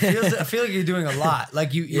now? I feel like you're doing a lot.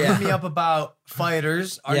 Like you hit me up about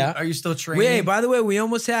fighters. Are you still training? Hey, by the way, we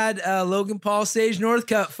almost had Logan Paul Sage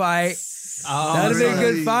Northcutt fight. Oh, That'd have been a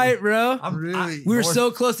really? good fight, bro. Really? We were so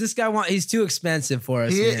close. This guy he's too expensive for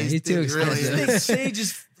us. He's too really expensive. I think Sage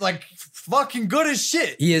is like fucking good as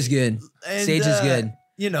shit. He is good. And, Sage is good.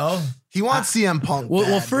 You know, He wants CM Punk. Well,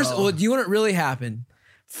 bad, first, bro. do you want it really happen?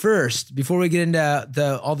 First, before we get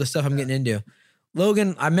into all the stuff I'm getting into,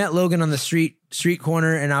 Logan, I met Logan on the street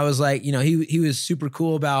corner, and I was like, he was super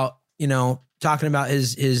cool about, talking about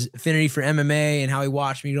his affinity for MMA and how he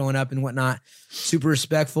watched me growing up and whatnot. Super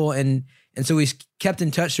respectful, and so we kept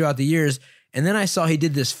in touch throughout the years. And then I saw he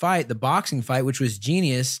did this fight, the boxing fight, which was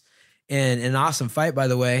genius and an awesome fight, by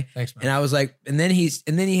the way. Thanks, man. And I was like, and then he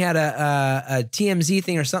had a TMZ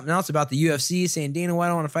thing or something else about the UFC saying, Dana White, I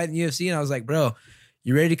don't want to fight in the UFC. And I was like, bro,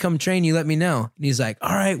 you ready to come train? You let me know. And he's like,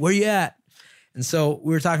 all right, where you at? And so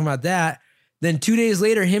we were talking about that. Then 2 days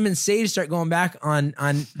later, him and Sage start going back on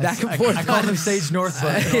back and forth. I call him Sage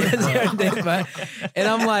Northcutt. And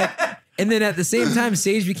I'm like, and then at the same time,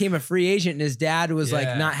 Sage became a free agent, and his dad was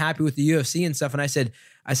like not happy with the UFC and stuff. And I said,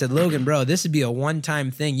 Logan, bro, this would be a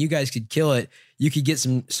one-time thing. You guys could kill it. You could get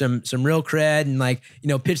some real cred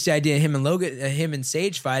and pitch the idea of him and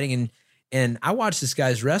Sage fighting. And I watched this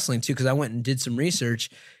guy's wrestling too, because I went and did some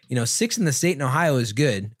research. 6th in the state in Ohio is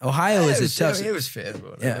good. Ohio is a tough. It was fifth.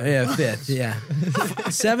 Yeah, 5th. Yeah,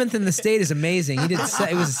 7th in the state is amazing. It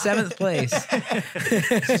was 7th place.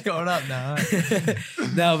 It's going up now.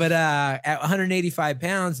 No, but at 185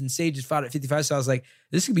 pounds, and Sage just fought at 55. So I was like,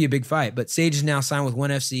 this could be a big fight. But Sage is now signed with ONE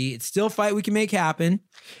FC. It's still a fight we can make happen.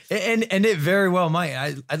 And it very well might.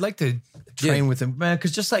 I'd like to train with him, man,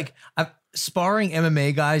 because just like sparring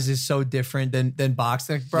MMA guys is so different than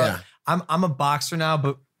boxing, bro. Yeah. I'm a boxer now,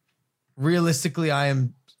 but realistically, I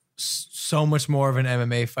am so much more of an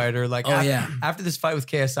MMA fighter. Like, after this fight with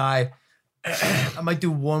KSI, I might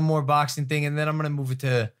do one more boxing thing, and then I'm gonna move it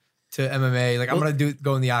to MMA. Like, I'm gonna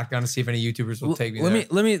go in the octagon and see if any YouTubers will take me.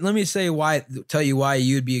 Let me tell you why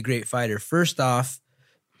you'd be a great fighter. First off,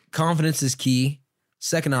 confidence is key.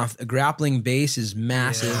 Second off, a grappling base is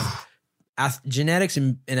massive. Genetics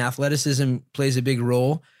and athleticism plays a big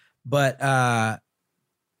role, but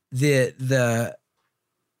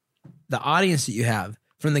the audience that you have,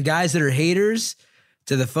 from the guys that are haters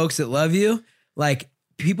to the folks that love you, like,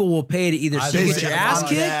 people will pay to either see you get your ass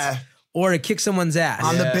kicked or to kick someone's ass.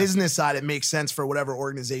 On the business side, it makes sense for whatever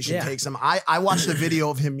organization takes him. I watched a video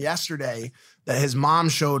of him yesterday that his mom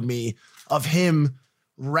showed me of him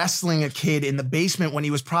wrestling a kid in the basement when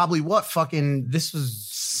he was probably this was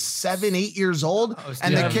 7-8 years old.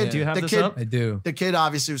 And the kid, do you have this up? I do. The kid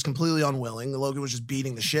obviously was completely unwilling. Logan was just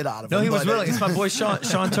beating the shit out of him. No, he was willing. It's my boy Sean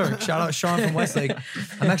Turk. Shout out Sean from Westlake.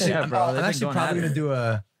 I'm actually probably gonna do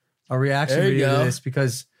a reaction video to this,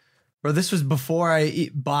 because, bro, this was before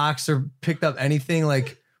I boxed or picked up anything.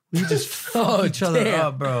 Like, we just fuck each other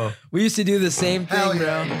up, bro. We used to do the same thing, Hell bro.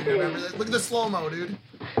 yeah, dude, remember that? Look at the slow-mo, dude.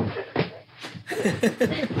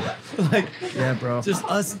 Like, Yeah, bro. just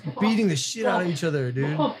us beating the shit out of each other,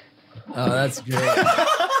 dude. Oh, that's great.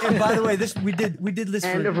 And by the way, we did this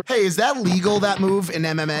for. Hey, is that legal, that move in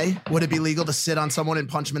MMA? Would it be legal to sit on someone and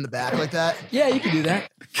punch him in the back like that? Yeah, you can do that.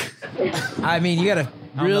 I mean, you got to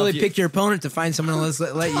really pick your opponent to find someone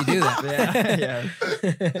to let you do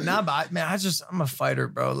that. Nah, but man, I'm a fighter,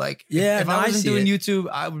 bro. Like, Yeah, if no, I I wasn't see doing it. YouTube,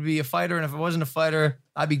 I would be a fighter, and if I wasn't a fighter,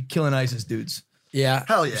 I'd be killing ISIS dudes. Yeah.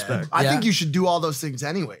 Hell yeah. I think you should do all those things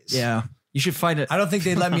anyways. Yeah. You should fight it. I don't think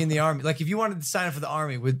they'd let me in the army. Like, if you wanted to sign up for the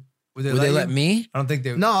army, would they let you? me? I don't think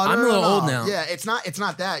they would. No, I'm a little old now. Yeah, it's not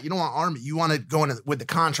that. You don't want army. You want to go in with the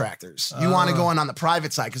contractors. You want to go in on the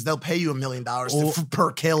private side, because they'll pay you $1 million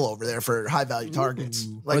per kill over there for high value targets.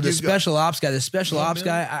 Like, Or the special ops guy. The special ops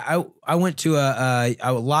guy. I went to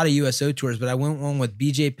a lot of USO tours, but I went one with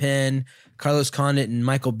BJ Penn, Carlos Condit, and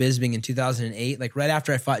Michael Bisping in 2008. Like, right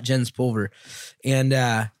after I fought Jens Pulver,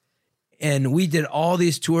 and we did all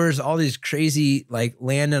these tours, all these crazy, like,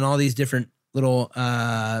 land in all these different little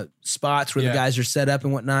spots where the guys are set up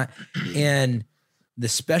and whatnot. And the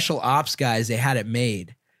special ops guys, they had it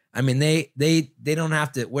made. I mean, they don't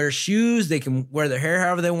have to wear shoes. They can wear their hair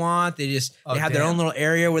however they want. They have their own little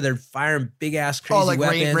area where they're firing big ass crazy like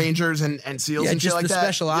weapons. Rangers and SEALs and shit like that. Just the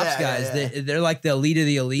special ops guys. They're like the elite of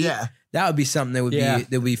the elite. Yeah. That would be something that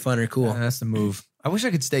would be fun or cool. Yeah, that's the move. I wish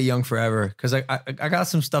I could stay young forever because I got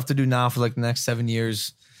some stuff to do now for like the next 7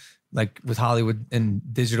 years, like with Hollywood and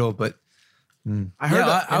digital. But I heard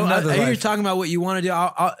I hear you talking about what you want to do.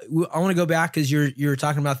 I want to go back because you're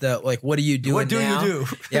talking about the like what do you do? What do you do?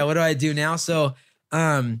 Yeah, what do I do now? So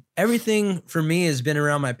everything for me has been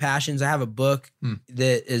around my passions. I have a book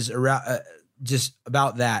that is around just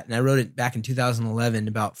about that, and I wrote it back in 2011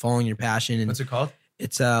 about following your passion. And what's it called?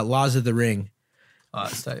 It's Laws of the Ring.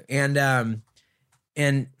 It's tight.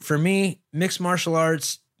 And for me, mixed martial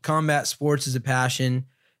arts, combat sports is a passion.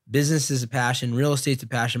 Business is a passion. Real estate's a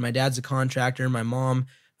passion. My dad's a contractor. My mom,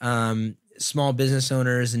 small business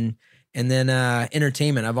owners, and then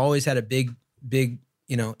entertainment. I've always had a big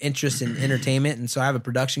interest in entertainment, and so I have a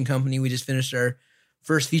production company. We just finished our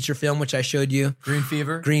first feature film, which I showed you, Green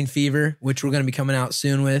Fever, which we're going to be coming out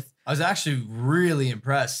soon with. I was actually really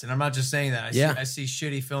impressed, and I'm not just saying that. I see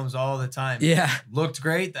shitty films all the time. Yeah, looked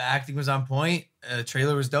great. The acting was on point. The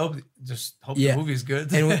trailer was dope. Just hope the movie's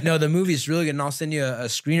good. And no, the movie's really good, and I'll send you a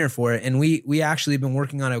screener for it. And we actually been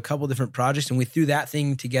working on a couple different projects, and we threw that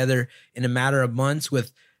thing together in a matter of months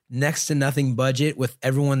with next to nothing budget, with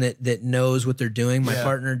everyone that knows what they're doing. My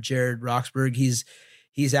partner Jared Roxburgh, he's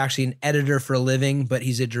actually an editor for a living, but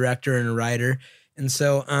he's a director and a writer. And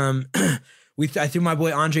so I threw my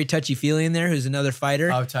boy Andre Touchy-Feely in there, who's another fighter,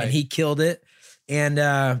 and he killed it.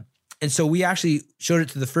 And so we actually showed it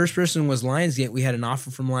to the first person was Lionsgate. We had an offer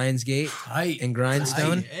from Lionsgate and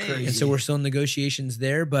Grindstone, and so we're still in negotiations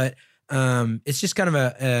there. But it's just kind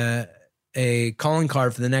of a calling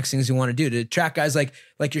card for the next things we want to do to attract guys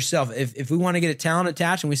like yourself. If we want to get a talent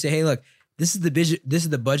attached and we say, hey, look, this is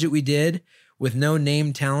the budget we did with no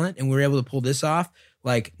name talent, and we were able to pull this off.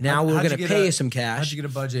 Like now we're going to pay you some cash. How'd you get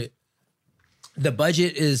a budget? The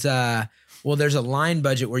budget is there's a line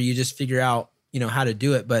budget where you just figure out how to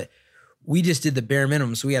do it, but we just did the bare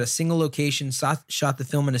minimum. So we had a single location, shot the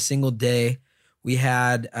film in a single day. We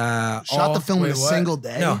had shot the film in a single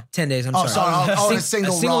day. No, 10 days. I'm sorry. In a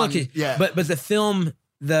single run. Location. Yeah, but the film,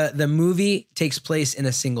 the movie takes place in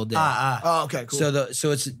a single day. Oh, okay, cool.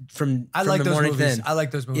 So it's from I like the those morning movies. then. I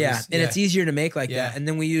like those movies. Yeah, and it's easier to make like that. And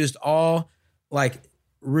then we used all like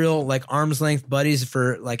real like arm's length buddies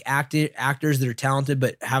for like actors that are talented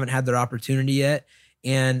but haven't had their opportunity yet,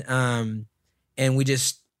 and we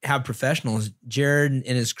just have professionals. Jared and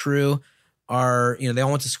his crew are they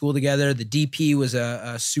all went to school together. The DP was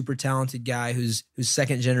a super talented guy who's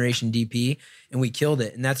second generation DP, and we killed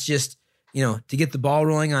it. And that's just to get the ball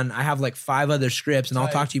rolling on. I have like 5 other scripts, and I'll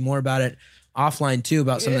talk to you more about it offline too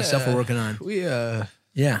about some of the stuff we're working on.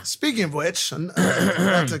 Yeah. Speaking of which,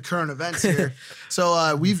 back to current events here.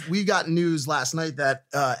 So we got news last night that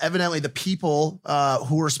evidently the people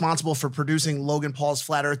who were responsible for producing Logan Paul's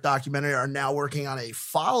Flat Earth documentary are now working on a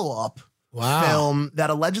follow-up film that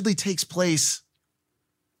allegedly takes place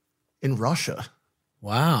in Russia.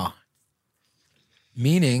 Wow.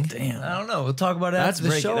 Meaning, damn, I don't know. We'll talk about it after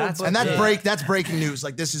the show. That's breaking news.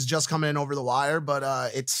 Like this is just coming in over the wire, but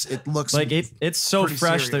it looks like it's so fresh.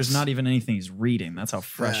 Serious. There's not even anything he's reading. That's how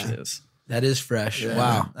fresh it is. That is fresh. Yeah.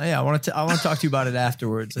 Wow. Yeah, I want to talk to you about it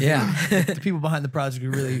afterwards. The people behind the project are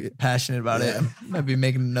really passionate about it. Might be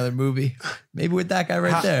making another movie, maybe with that guy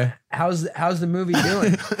right there. How's the movie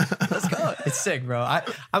doing? Let's go. It's sick, bro.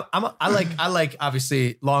 I like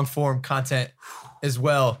obviously long form content as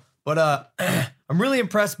well, but I'm really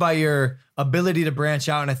impressed by your ability to branch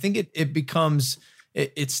out, and I think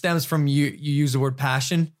it stems from you use the word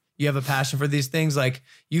passion. You have a passion for these things. Like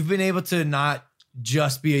you've been able to not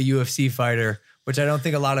just be a UFC fighter, which I don't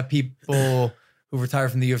think a lot of people who retire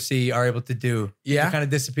from the UFC are able to do. Yeah. You kind of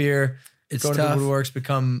disappear, go tough. to the woodworks,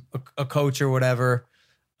 become a coach or whatever.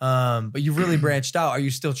 But you've really branched out. Are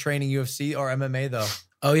you still training UFC or MMA though?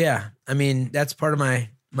 Oh yeah. I mean, that's part of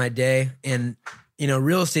my day. And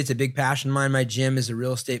real estate's a big passion of mine. My gym is a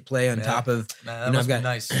real estate play on top of, I've got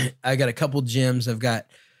nice. I got a couple gyms. I've got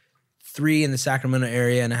 3 in the Sacramento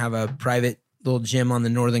area, and I have a private little gym on the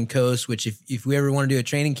northern coast, which if we ever want to do a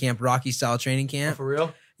training camp, Rocky style training camp. Oh, for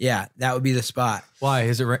real? Yeah, that would be the spot. Why?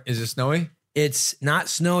 Is it snowy? It's not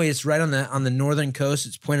snowy. It's right on the northern coast.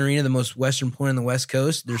 It's Point Arena, the most western point on the West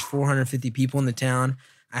Coast. There's 450 people in the town.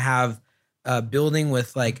 I have a building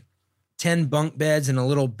with like 10 bunk beds and a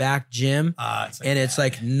little back gym. It's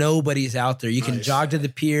like nobody's out there. You can jog to the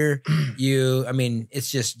pier.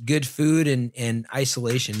 It's just good food and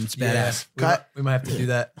isolation. It's badass. We might have to do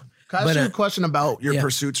that. Can I ask you a question about your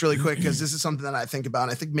pursuits really quick? Because this is something that I think about,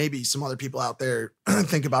 and I think maybe some other people out there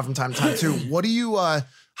think about from time to time too. What do you,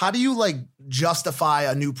 how do you like justify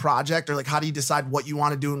a new project, or like how do you decide what you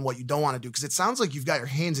want to do and what you don't want to do? Because it sounds like you've got your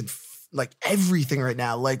hands in like everything right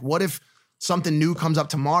now. Like, what if something new comes up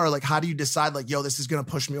tomorrow? Like, how do you decide like, yo, this is gonna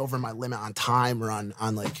push me over my limit on time or on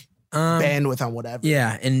like bandwidth on whatever?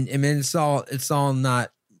 Yeah, and I mean it's all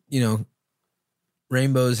not, you know,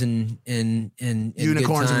 rainbows and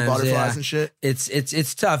unicorns and butterflies and shit.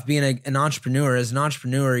 It's tough being an entrepreneur. As an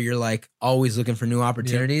entrepreneur, you're like always looking for new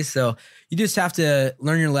opportunities. So you just have to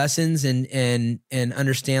learn your lessons and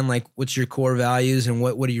understand like what's your core values and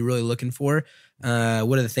what are you really looking for. What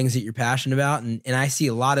are the things that you're passionate about? And I see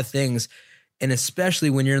a lot of things, and especially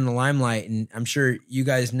when you're in the limelight, and I'm sure you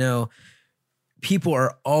guys know, people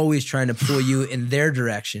are always trying to pull you in their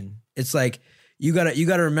direction. It's like, you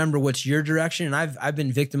gotta remember what's your direction. And I've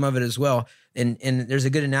been victim of it as well. And there's a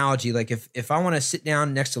good analogy. Like if I want to sit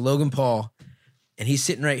down next to Logan Paul and he's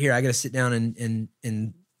sitting right here, I gotta sit down and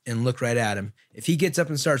look right at him. If he gets up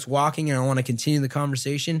and starts walking and I want to continue the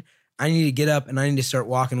conversation, I need to get up and I need to start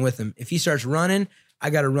walking with him. If he starts running, I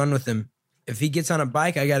gotta run with him. If he gets on a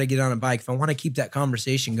bike, I gotta get on a bike if I want to keep that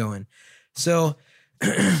conversation going. So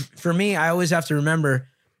for me, I always have to remember,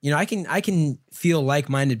 you know, I can feel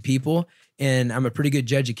like-minded people, and I'm a pretty good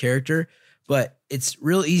judge of character, but it's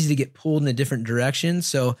real easy to get pulled in a different direction.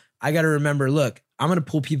 So I got to remember, look, I'm going to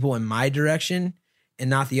pull people in my direction and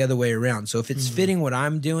not the other way around. So if it's fitting what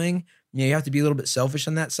I'm doing, you know, you have to be a little bit selfish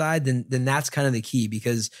on that side. Then that's kind of the key,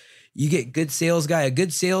 because you get a good sales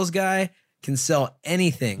guy can sell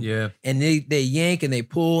anything. Yeah. And they yank and they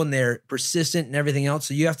pull and they're persistent and everything else.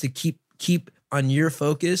 So you have to keep on your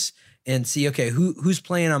focus and see, okay, who's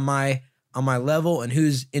playing on my level and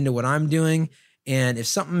who's into what I'm doing. And if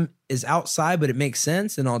something is outside, but it makes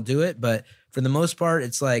sense, then I'll do it. But for the most part,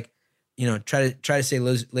 it's like, you know, try to stay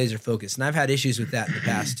laser focused. And I've had issues with that in the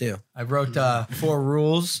past too. I wrote 4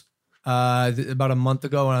 rules about a month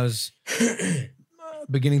ago when I was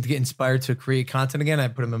beginning to get inspired to create content again. I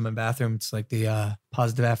put them in my bathroom. It's like the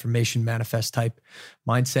positive affirmation manifest type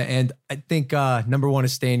mindset. And I think number 1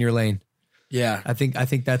 is stay in your lane. Yeah. I think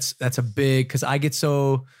that's a big, because I get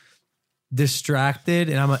so distracted,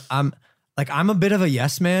 and I'm a bit of a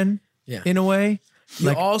yes man in a way. You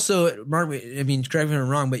like, also, Mark, I mean, correct me if I'm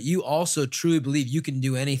wrong, but you also truly believe you can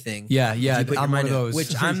do anything. Yeah. I'm one of those.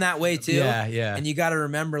 Which I'm that way too. Yeah. And you got to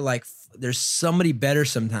remember, like, there's somebody better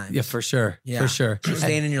sometimes. Yeah, for sure. Yeah. For sure. So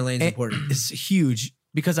staying in your lane is important. It's huge,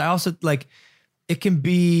 because I also, like, it can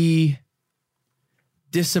be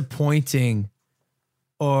disappointing,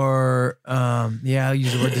 or I'll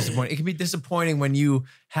use the word disappointing. It can be disappointing when you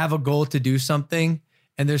have a goal to do something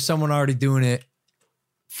and there's someone already doing it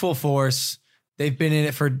full force. They've been in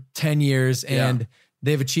it for 10 years and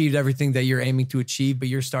they've achieved everything that you're aiming to achieve, but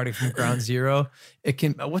you're starting from ground zero. It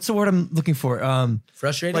can, what's the word I'm looking for?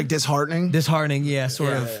 Frustrating? Like disheartening? Disheartening, yeah,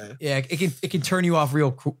 sort of. Yeah, it can turn you off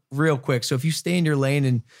real quick. So if you stay in your lane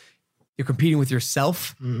and you're competing with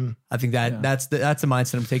yourself, I think that's the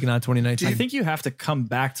mindset I'm taking on 2019. I think you have to come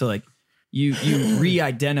back to, like, you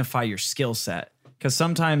re-identify your skill set, because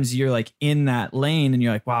sometimes you're like in that lane and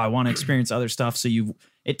you're like, wow, I want to experience other stuff. So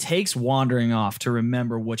it takes wandering off to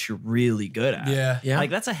remember what you're really good at. Yeah.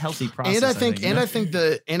 Like, that's a healthy process. And I think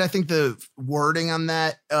the wording on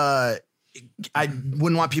that, I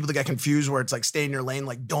wouldn't want people to get confused where it's like stay in your lane,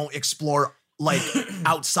 like don't explore like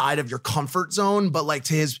outside of your comfort zone. But like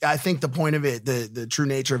I think the point of it, the true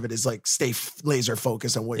nature of it is like stay laser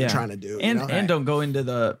focused on what you're trying to do. And don't go into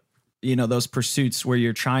the, those pursuits where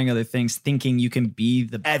you're trying other things thinking you can be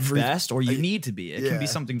the best, or you need to be. It can be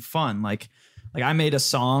something fun. Like I made a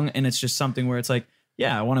song and it's just something where it's like,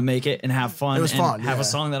 yeah, I want to make it and have fun. It was fun. Have a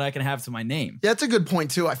song that I can have to my name. Yeah, that's a good point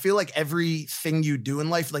too. I feel like everything you do in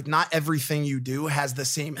life, like not everything you do has the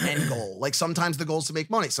same end goal. Like sometimes the goal is to make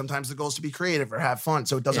money. Sometimes the goal is to be creative or have fun.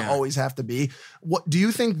 So it doesn't always have to be. What do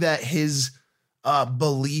you think that his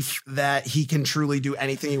belief that he can truly do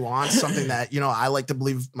anything he wants, something that, I like to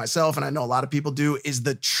believe myself, and I know a lot of people do, is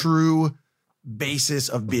the true basis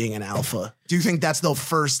of being an alpha? Do you think that's the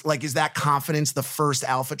first, like, is that confidence the first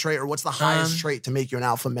alpha trait, or what's the highest trait to make you an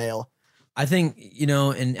alpha male? I think,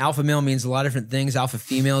 and alpha male means a lot of different things. Alpha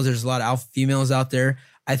females, there's a lot of alpha females out there.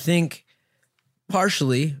 I think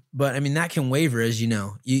partially, but I mean, that can waver, as you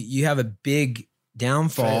know. You have a big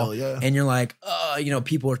downfall and you're like,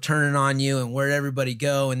 people are turning on you and where'd everybody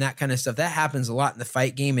go and that kind of stuff. That happens a lot in the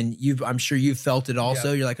fight game, and I'm sure you've felt it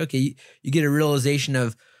also. You're like, okay, you get a realization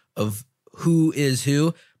of who is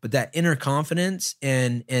who, but that inner confidence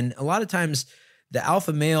and a lot of times the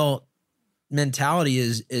alpha male, mentality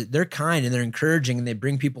is they're kind and they're encouraging and they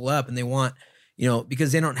bring people up and they want,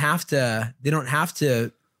 because they don't have to,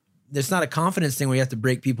 it's not a confidence thing where you have to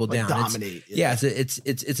break people down. Dominate.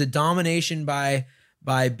 It's a domination by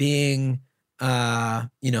being,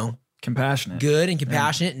 compassionate, good and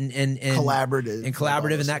compassionate and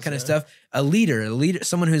collaborative and that kind of stuff. A leader,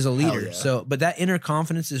 someone who's a leader. Yeah. So, but that inner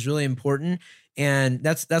confidence is really important. And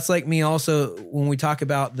that's like me also when we talk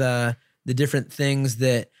about the different things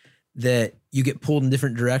that you get pulled in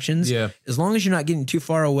different directions. Yeah. As long as you're not getting too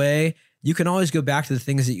far away, you can always go back to the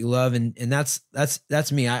things that you love. And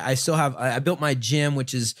that's me. I still have, I built my gym,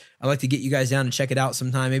 which is, I like to get you guys down and check it out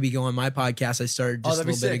sometime. Maybe go on my podcast. I started just a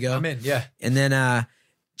little bit ago. I'm in. Yeah. And then,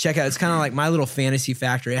 check out, it's kind of like my little fantasy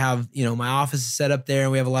factory. I have, my office is set up there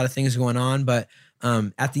and we have a lot of things going on. But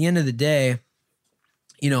at the end of the day,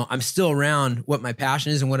 I'm still around what my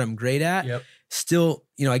passion is and what I'm great at. Yep. Still,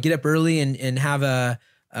 I get up early and have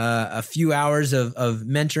a few hours of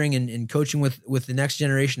mentoring and coaching with the next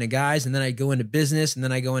generation of guys. And then I go into business and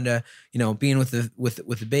then I go into, being with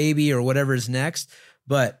the baby or whatever is next.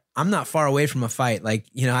 But I'm not far away from a fight. Like,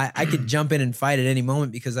 I could jump in and fight at any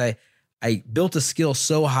moment because I built a skill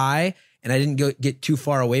so high and I didn't get too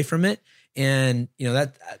far away from it. And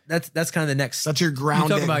that's kind of the next. That's your You grounding.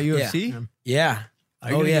 talking about UFC? Yeah. Are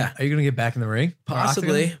you going to get back in the ring?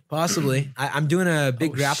 Possibly. I'm doing a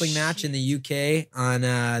big grappling match in the UK on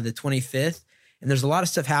the 25th. And there's a lot of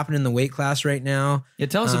stuff happening in the weight class right now. Yeah,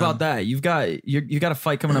 tell us about that. You got a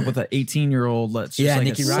fight coming up with an 18-year-old.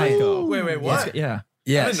 Nikki Ryan. Wait, what? Yeah.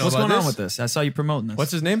 Yeah. What's going on with this? I saw you promoting this.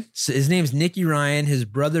 What's his name? So his name's Nicky Ryan. His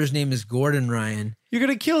brother's name is Gordon Ryan. You're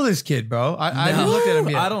going to kill this kid, bro. I haven't looked at him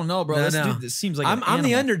yet. I don't know, bro. No, This no. dude this seems like I'm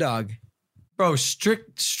the underdog. Bro,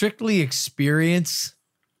 strictly experience,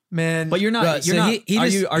 man. But you're not. Bro, You're so not.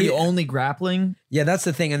 he Are you only grappling? Yeah, that's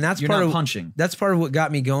the thing. And that's You're part not of punching. That's part of what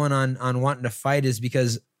got me going on wanting to fight is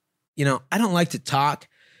because, I don't like to talk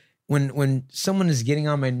when someone is getting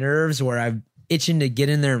on my nerves or I'm itching to get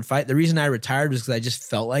in there and fight. The reason I retired was because I just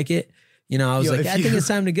felt like it. I was like, I think it's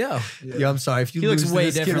time to go. Yeah, I'm sorry. If you He looks lose way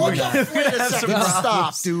this kid, different. we're gonna- Wait a second.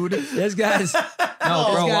 Stop, dude. This guy's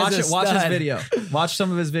No, bro. guy's a Watch his stud. video. Watch some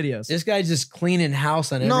of his videos. This guy's just cleaning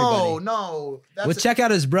house on No, everybody. no. Well, check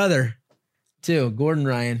out his brother too, Gordon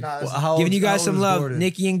Ryan. Nah, Well, how Giving you old- guys how some old is love, Gordon?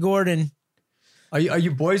 Nikki and Gordon. Are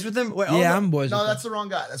you boys with him? Wait, Yeah, I'm boys. no, with that's him. the wrong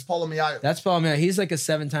guy. That's Paulo Miyagi. That's Paul Miller. He's like a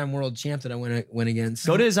 7-time world champ that I went against.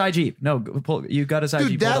 Go to his IG. No, you got his IG.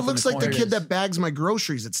 Dude, pulled up that in looks like the corner. kid that bags my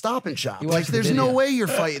groceries at Stop and Shop. You Like, watched the there's no video. way you're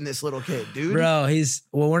fighting this little kid, dude. Bro,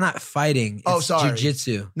 we're not fighting. Oh, It's sorry.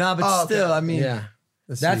 jiu-jitsu. Nah, but Oh, okay. still, I mean, Yeah.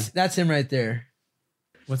 let's That's see. him right there.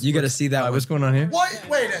 You got to see that one. What's going on here? What?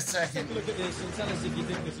 Wait a second.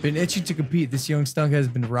 Been itching to compete. This young stunk has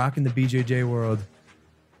been rocking the BJJ world.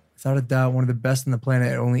 Without a doubt, one of the best on the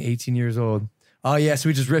planet at only 18 years old. Oh, yeah, so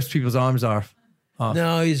he just rips people's arms off.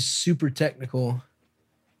 No, he's super technical.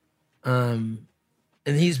 And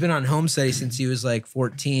he's been on home study since he was like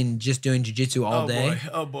 14, just doing jiu-jitsu all day.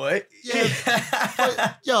 Oh, boy.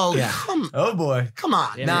 Yeah. Yo, Yeah. Oh, boy. come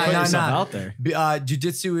on. Yeah, Nah, put nah, yourself nah. out there.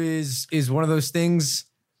 Jiu-jitsu is one of those things,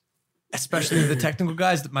 especially the technical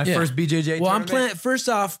guys. My Yeah. first BJJ Well, I'm tournament. first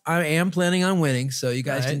off, I am planning on winning, so you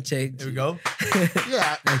guys All right, can take. There we go.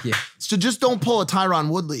 Yeah. Thank you. So just don't pull a Tyron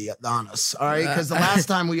Woodley on us, all right? Because the last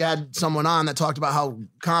time we had someone on that talked about how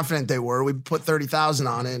confident they were, we put 30,000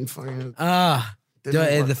 on it and fucking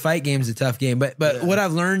didn't work. The fight game is a tough game, but what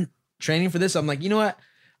I've learned training for this, I'm like, you know what?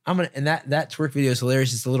 And that twerk video is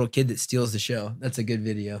hilarious. It's the little kid that steals the show. That's a good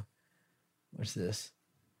video. Watch this.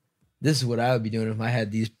 This is what I would be doing if I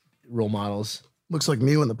had these role models. Looks like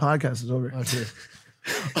me when the podcast is over. Watch this.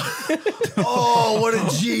 Oh, what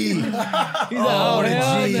a G. He's Oh, what a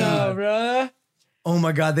hell G. no, bro. Oh,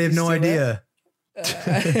 my God. They have no still idea.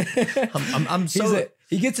 I'm so...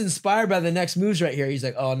 He gets inspired by the next moves right here. He's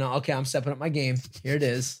like, oh no, okay, I'm stepping up my game. Here it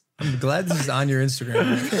is. I'm glad this is on your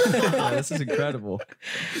Instagram. Yeah, this is incredible.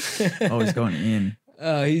 Oh, he's going in.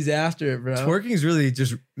 Oh, he's after it, bro. Twerking is really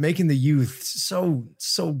just making the youth so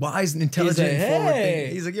wise and intelligent He's like, and forward hey.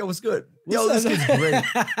 thinking. He's like, yo, what's good? What's Yo, this up? kid's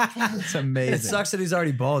great. It's amazing. It sucks that he's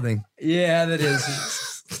already balding. Yeah, that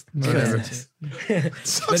is. Whatever.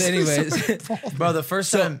 But anyways, Bro, the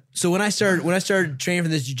first time... so when I started training for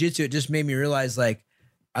this jiu-jitsu, it just made me realize like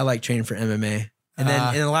I like training for MMA. And then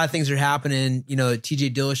and a lot of things are happening.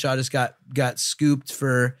 TJ Dillashaw just got scooped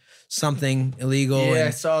for something illegal. Yeah, and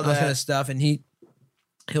I saw all that that. kind of stuff. And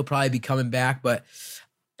he'll probably be coming back. But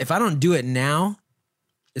if I don't do it now,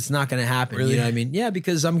 it's not going to happen. Really? You know what I mean? Yeah,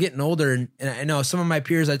 because I'm getting older. And I know some of my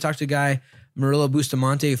peers, I talked to a guy, Murillo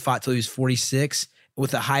Bustamante, who fought till he was 46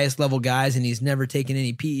 with the highest level guys. And he's never taken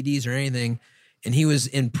any PEDs or anything. and he was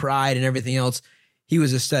in Pride and everything else. He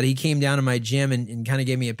was a stud. He came down to my gym and kind of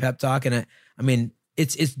gave me a pep talk. And I mean,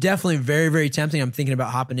 it's definitely very, very tempting. I'm thinking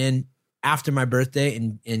about hopping in after my birthday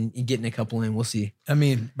and getting a couple in. We'll see. I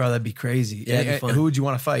mean, bro, that'd be crazy. Yeah, it'd be fun. Who would you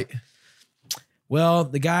want to fight? Well,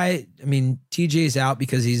 the guy, I mean, TJ's out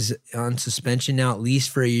because he's on suspension now, at least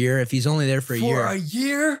for a year. If he's only there for a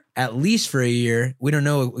year, at least for a year, we don't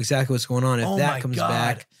know exactly what's going on. If that comes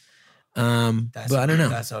back, but I don't know.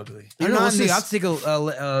 That's ugly. I don't know. We'll see. I'll have to take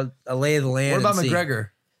a lay of the land. What about McGregor?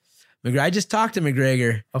 I just talked to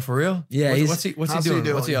McGregor. Oh, for real? Yeah. What's he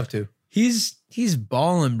doing? What's he up to? He's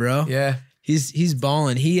balling, bro. Yeah. He's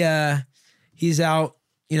balling. He's out.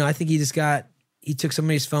 You know, I think he took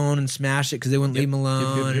somebody's phone and smashed it because they wouldn't leave him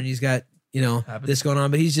alone. And he's got, this going on.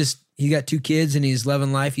 But he got 2 kids and he's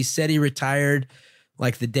loving life. He said he retired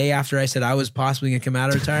like the day after I said I was possibly going to come out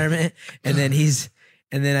of retirement. and then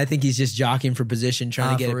I think he's just jockeying for position,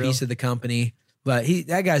 trying to get a piece of the company. But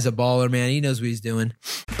that guy's a baller, man. He knows what he's doing.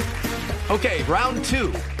 Okay, round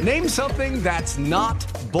 2. Name something that's not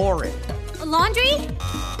boring. A laundry?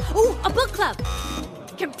 Ooh, a book club.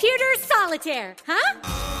 Computer solitaire, huh?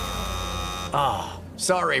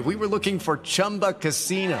 Sorry, we were looking for Chumba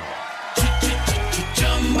Casino.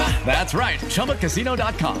 That's right.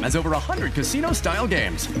 ChumbaCasino.com has over 100 casino-style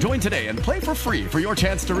games. Join today and play for free for your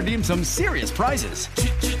chance to redeem some serious prizes.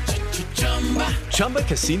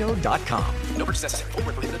 ChumbaCasino.com. No purchase necessary. Void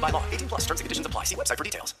where prohibited by law. 18+ terms and conditions apply. See website for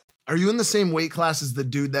details. Are you in the same weight class as the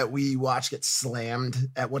dude that we watched get slammed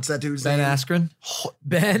at? What's that dude's Ben name? Askren?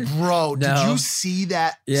 Ben? Bro, No. did you see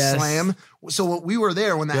that slam? So we were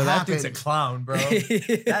there when that That happened. dude's a clown, bro.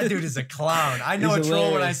 That dude is a clown. I know He's a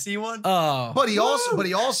troll when I hilarious. see one. Oh. But he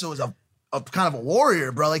also is a kind of a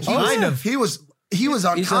warrior, bro. Like he was He's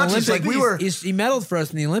unconscious. Olympic. Like he medaled for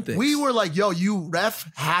us in the Olympics. we were like, yo, you ref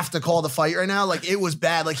have to call the fight right now. Like it was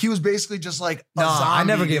bad. Like he was basically just like a zombie. I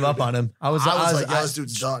never gave dude. up on him. I was like, yo, this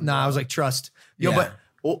dude's done. Nah, bro. I was like, trust. Yo, Yeah.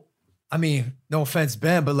 but I mean, no offense,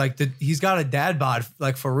 Ben, but like he's got a dad bod,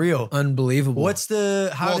 like for real. Unbelievable. How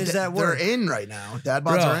does that work? They're in right now. Dad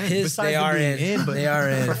bods Bro, are in. they are in. but They are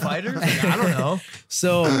in. for fighters. Like, I don't know.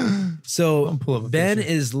 So pull up a Ben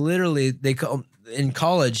picture. is literally in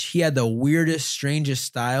college. He had the weirdest, strangest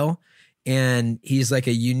style, and he's like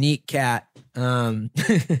a unique cat. Yeah,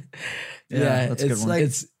 that's a good it's one. like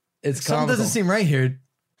it's Something comical. doesn't seem right here.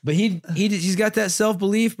 But he's got that self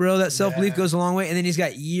belief, bro. That self belief goes a long way, and then he's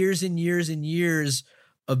got years and years and years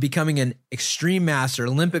of becoming an extreme master,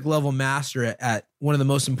 Olympic level master at one of the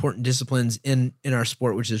most important disciplines in our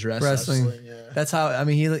sport, which is wrestling. That's how. I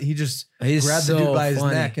mean, he just He's grabbed the so dude by his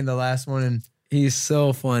funny. neck in the last one, and He's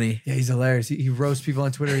so funny. yeah, he's hilarious. He roasts people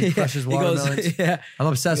on Twitter. He crushes watermelons. Yeah. I'm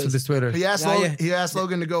obsessed with his Twitter. He asked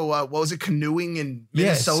Logan to go. What was it? Canoeing in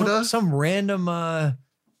Minnesota. Some random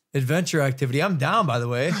adventure activity. I'm down, by the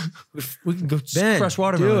way. We can go Ben, crush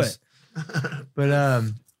watermelons. do But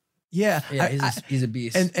yeah, he's a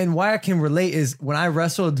beast. and why I can relate is when I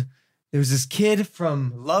wrestled, there was this kid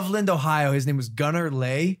from Loveland, Ohio. His name was Gunnar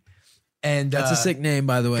Lay. And that's a sick name,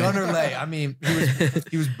 by the way. Gunnar Lay. I mean,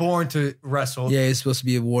 he was born to wrestle. Yeah, he's supposed to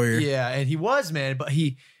be a warrior. Yeah, and he was, man, but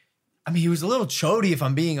he was a little chody, if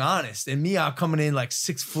I'm being honest. And me out coming in like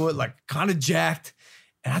 6 foot, like kind of jacked.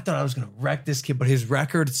 And I thought I was gonna wreck this kid, but his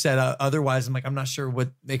record said otherwise. I'm like, I'm not sure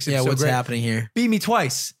what makes it so what's great. happening here? Beat me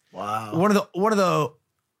twice. Wow. One of the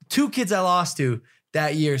 2 kids I lost to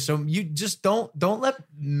that year. So you just don't let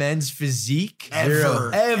men's physique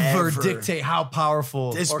ever dictate how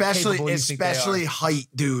powerful, especially height,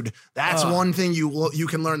 dude. That's one thing you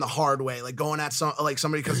can learn the hard way. Like going at somebody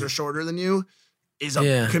because they're shorter than you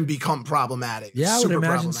can become problematic. Yeah, I would Super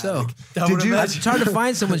imagine so. problematic. It's hard to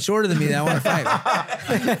find someone shorter than me that I want to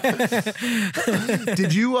fight.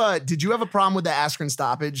 Did you have a problem with the Askren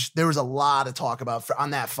stoppage? There was a lot of talk about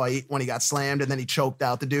on that fight when he got slammed and then he choked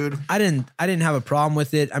out the dude. I didn't have a problem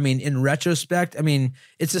with it. I mean, in retrospect,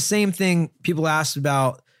 it's the same thing people asked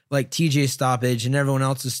about like TJ's stoppage and everyone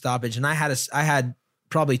else's stoppage. And I had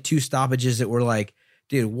probably 2 stoppages that were like,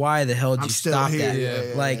 dude, why the hell did you stop that?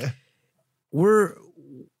 Yeah. We're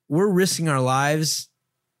risking our lives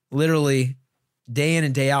literally day in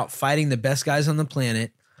and day out fighting the best guys on the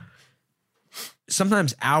planet.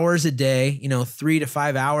 Sometimes hours a day, 3 to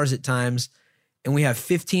 5 hours at times, and we have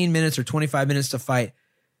 15 minutes or 25 minutes to fight.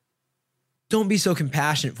 Don't be so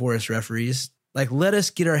compassionate for us, referees. Like, let us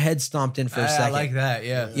get our head stomped in for a second. I like that,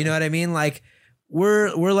 yeah. You know what I mean? Like,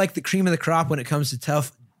 we're like the cream of the crop when it comes to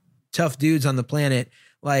tough dudes on the planet.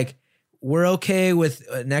 Like, we're okay with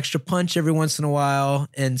an extra punch every once in a while.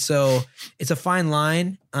 And so it's a fine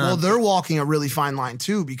line. Well, they're walking a really fine line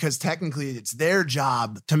too, because technically it's their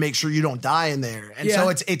job to make sure you don't die in there. And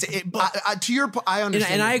so to your point, I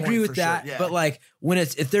understand. And I agree with that. Sure. But like when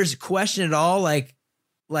if there's a question at all, like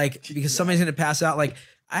because somebody's going to pass out, like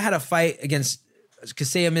I had a fight against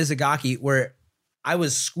Kaseo Mizugaki where I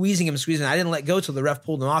was squeezing him. I didn't let go till the ref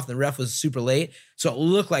pulled him off, and the ref was super late. So it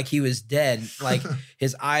looked like he was dead. Like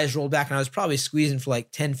his eyes rolled back, and I was probably squeezing for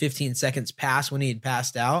like 10, 15 seconds past when he had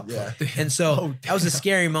passed out. Yeah. And so that was a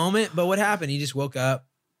scary moment. But what happened? He just woke up.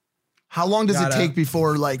 How long does it take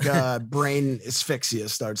before like brain asphyxia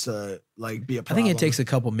starts to like be a problem? I think it takes a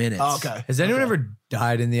couple minutes. Oh, okay. Has anyone ever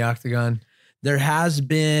died in the octagon? There has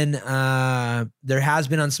been on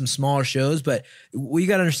some smaller shows, but what you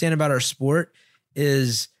got to understand about our sport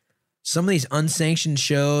is some of these unsanctioned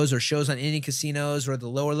shows or shows on any casinos or the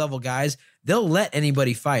lower level guys, they'll let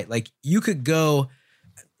anybody fight. Like you could go,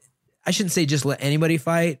 I shouldn't say just let anybody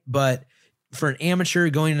fight, but for an amateur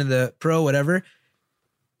going into the pro, whatever,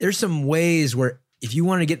 there's some ways where if you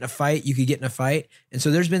want to get in a fight, you could get in a fight. And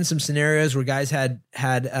so there's been some scenarios where guys had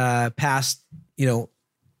past,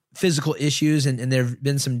 physical issues and there've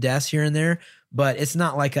been some deaths here and there, but it's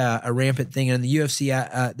not like a rampant thing. And in the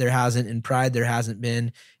UFC, there hasn't. In Pride, there hasn't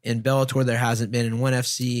been. In Bellator, there hasn't been. In ONE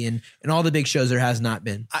FC and all the big shows, there has not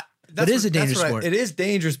been. But it is a dangerous sport. It is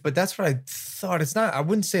dangerous, but that's what I thought. It's not, I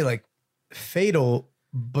wouldn't say like fatal,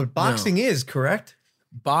 but boxing is, correct?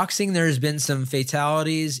 Boxing, there's been some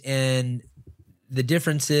fatalities, and the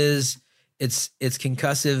difference is it's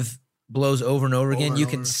concussive blows over and over again. You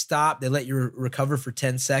can stop. They let you recover for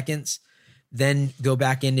 10 seconds, then go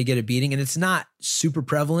back in to get a beating. And it's not super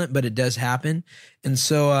prevalent, but it does happen. And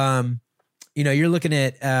so, you're looking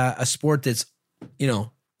at a sport that's,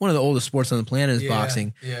 one of the oldest sports on the planet is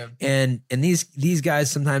boxing. Yeah. And these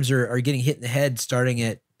guys sometimes are getting hit in the head starting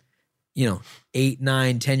at, 8,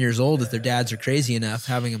 9, 10 years old if their dads are crazy enough,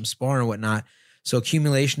 having them spar and whatnot. So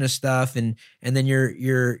accumulation of stuff, and then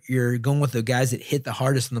you're going with the guys that hit the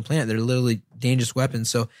hardest on the planet. They're literally dangerous weapons.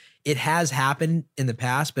 So it has happened in the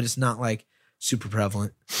past, but it's not like super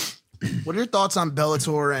prevalent. What are your thoughts on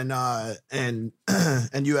Bellator and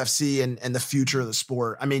UFC and the future of the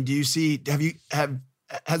sport? I mean, do you see?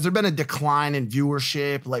 Has there been a decline in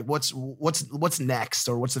viewership? Like, what's next,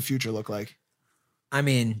 or what's the future look like? I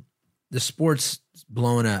mean, the sport's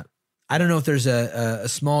blowing up. I don't know if there's a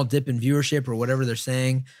small dip in viewership or whatever they're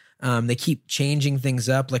saying. They keep changing things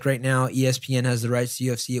up. Like right now, ESPN has the rights to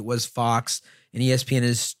UFC. It was Fox, and ESPN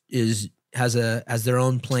has their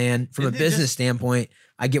own plan from a business standpoint.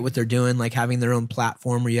 I get what they're doing, like having their own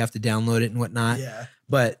platform where you have to download it and whatnot. Yeah.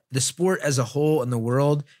 But the sport as a whole in the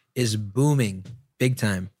world is booming big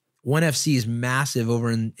time. ONE FC is massive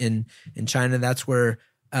over in China. That's where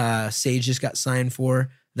Sage just got signed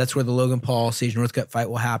for. That's where the Logan Paul Sage Northcutt fight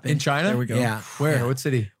will happen. In China? There we go. Yeah. Where? Yeah. What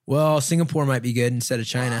city? Well, Singapore might be good instead of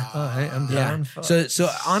China. Wow. Oh, hey, I'm down. Yeah. So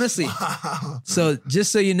honestly, so just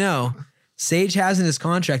so you know, Sage has in his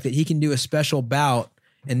contract that he can do a special bout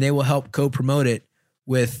and they will help co-promote it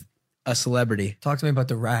with a celebrity. Talk to me about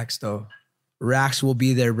the racks, though. Racks will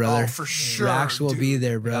be there, brother. Oh, for sure. Racks will be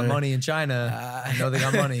there, brother. They got money in China. I know they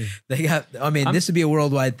got money. This would be a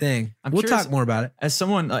worldwide thing. We'll talk more about it. As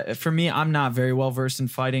someone, for me, I'm not very well versed in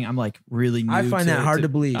fighting. I'm like really new. I find that hard to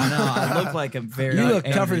believe. I know. I look like a very. You look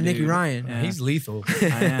tougher than Nicky Ryan. Yeah. He's lethal. I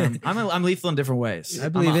am. I'm lethal in different ways. I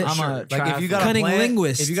believe it. I'm a like if you got cunning a plant,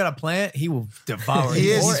 linguist. If you got a plant, he will devour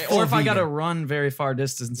He it. is. Or if I got to run very far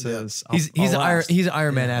distances, He's an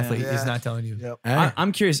Iron Man athlete. Yeah. He's not telling you. Yep.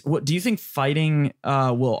 I'm curious. What do you think fighting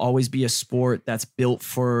will always be a sport that's built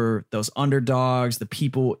for those underdogs, the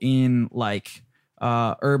people in like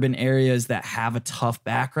urban areas that have a tough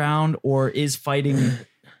background, or is fighting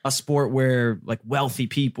a sport where like wealthy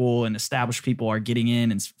people and established people are getting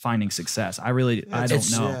in and finding success? I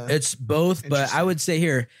don't know. Yeah. It's both, but I would say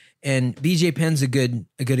here, and BJ Penn's a good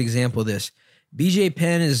example of this. BJ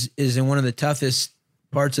Penn is in one of the toughest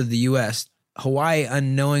parts of the U.S. Hawaii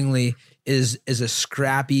unknowingly is a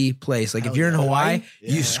scrappy place. Like if you're in Hawaii,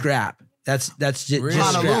 you scrap. That's just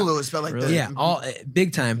Honolulu is spelled like that. Yeah, all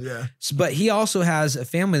big time. Yeah. But he also has a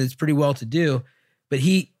family that's pretty well to do. But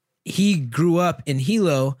he grew up in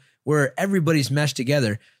Hilo where everybody's meshed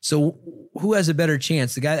together. So who has a better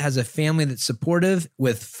chance? The guy that has a family that's supportive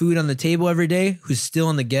with food on the table every day, who's still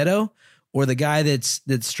in the ghetto, or the guy that's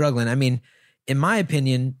struggling? I mean, in my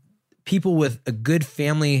opinion, people with a good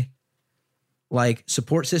family like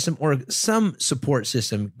support system or some support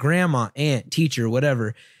system, grandma, aunt, teacher,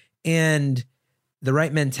 whatever, and the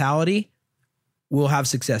right mentality will have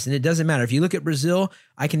success. And it doesn't matter. If you look at Brazil,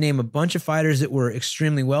 I can name a bunch of fighters that were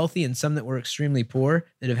extremely wealthy and some that were extremely poor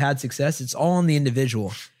that have had success. It's all on the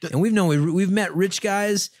individual. And we've met rich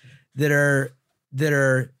guys that are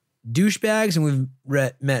douchebags, and we've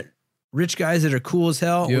met rich guys that are cool as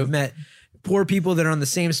hell. Yep. We've met poor people that are on the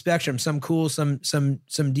same spectrum, some cool, some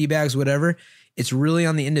D-bags, whatever. It's really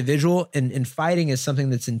on the individual, and fighting is something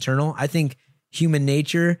that's internal. I think human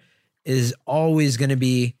nature is always going to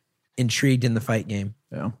be intrigued in the fight game.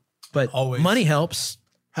 Yeah. But always. Money helps.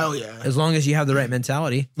 Hell yeah. As long as you have the right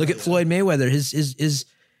mentality. Look at Floyd Mayweather.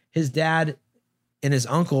 His dad and his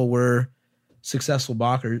uncle were successful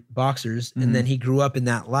boxers, and then he grew up in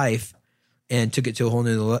that life and took it to a whole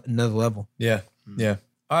another level. Yeah. Yeah.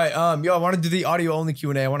 All right. I want to do the audio only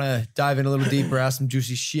Q&A. I want to dive in a little deeper, ask some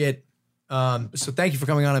juicy shit. So thank you for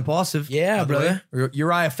coming on Impulsive. Yeah, brother.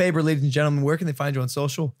 Uriah Faber, ladies and gentlemen. Where can they find you on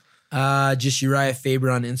social? Just Uriah Faber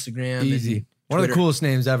on Instagram. Easy. One of the coolest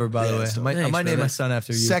names ever, by the way. I might name my son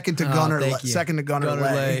after you. Second to Gunnar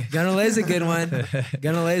Lay. Gunnar Lay's a good one.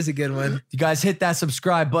 Gunnar Lay's a good one. You guys hit that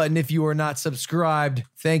subscribe button if you are not subscribed.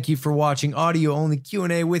 Thank you for watching audio only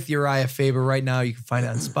Q&A with Uriah Faber. Right now, you can find it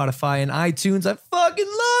on Spotify and iTunes. I fucking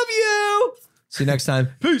love you. See you next time.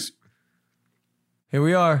 Peace. Here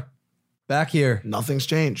we are. Back here. Nothing's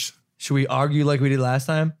changed. Should we argue like we did last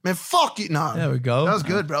time? Man, fuck you. No. There we go. That was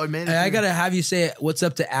good, bro. We made it. Hey, I got to have you say what's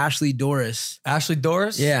up to Ashley Doris. Ashley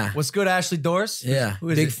Doris? Yeah. What's good, Ashley Doris? Yeah. Who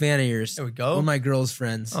is Big it? fan of yours. There we go. One of my girl's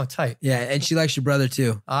friends. Oh, tight. Yeah, and she likes your brother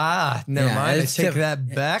too. Never mind. I take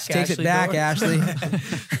that back. Take it back, Ashley. Nah,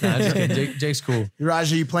 just kidding. Jake's cool.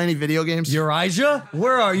 Urijah, you play any video games? Urijah?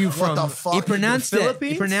 Where are you from? What the fuck? He pronounced it.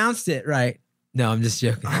 He pronounced it right. No, I'm just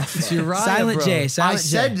joking. It's Uriah, Silent bro. J. I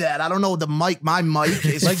said that. I don't know the mic. My mic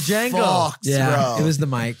is like Django. Fucked, Yeah, bro. it was the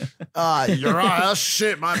mic. Uriah,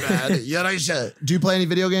 shit, my bad. Uriah. Do you play any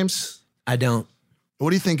video games? I don't.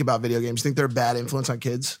 What do you think about video games? Think they're a bad influence on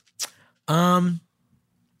kids? I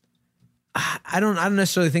don't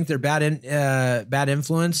necessarily think they're bad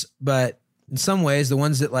influence, but in some ways, the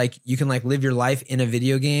ones that like you can like live your life in a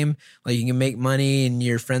video game, like you can make money and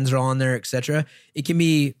your friends are all on there, etc. It can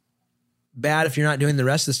be bad if you're not doing the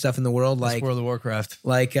rest of the stuff in the world, like World of Warcraft,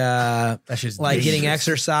 like getting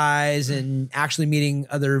exercise and actually meeting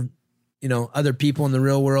other people in the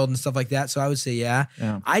real world and stuff like that. So I would say, yeah.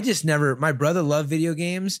 I just never. My brother loved video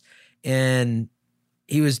games, and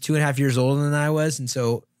he was 2.5 years older than I was, and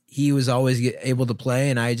so he was always able to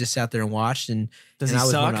play, and I just sat there and watched. And does he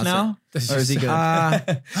suck now, or is he good?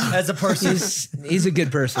 As a person, he's a good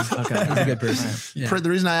person. Okay, he's a good person. Yeah. The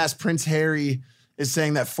reason I asked Prince Harry is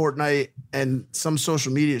saying that Fortnite and some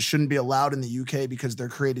social media shouldn't be allowed in the UK because they're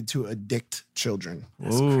created to addict children.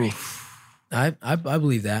 I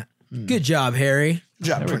believe that. Good job, Harry. Good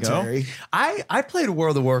job, Prince Harry. I played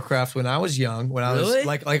World of Warcraft when I was young, when I was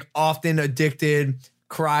like often addicted,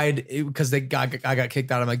 cried because I got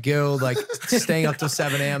kicked out of my guild, like staying up till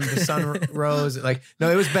 7 a.m. The sun rose. Like,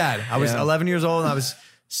 no, it was bad. I was 11 years old and I was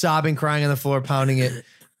sobbing, crying on the floor, pounding it.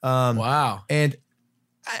 Wow. And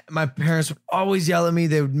my parents would always yell at me.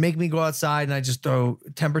 They would make me go outside and I just throw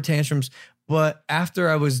temper tantrums. But after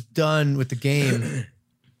I was done with the game,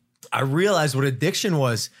 I realized what addiction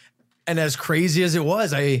was. And as crazy as it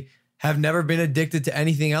was, I have never been addicted to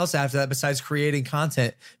anything else after that besides creating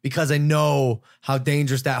content, because I know how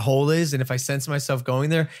dangerous that hole is. And if I sense myself going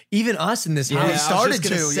there, even us in this house started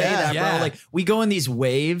to say that, bro. Like we go in these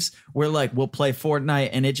waves where like we'll play Fortnite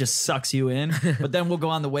and it just sucks you in, but then we'll go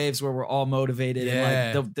on the waves where we're all motivated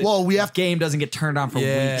and like the game doesn't get turned on for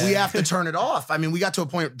weeks. We have to turn it off. I mean, we got to a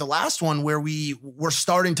point, the last one, where we were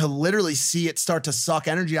starting to literally see it start to suck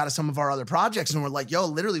energy out of some of our other projects. And we're like, yo,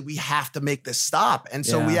 literally, we have to make this stop. And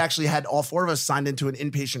so we actually had all 4 of us signed into an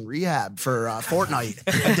inpatient rehab for Fortnite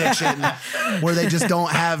addiction, where they just don't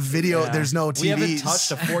have video. There's no TVs. We haven't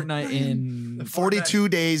touched a Fortnite in 42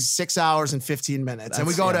 days, 6 hours, and 15 minutes. And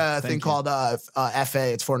we go to a thing called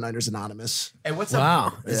FA. It's Fortniters Anonymous. Hey, what's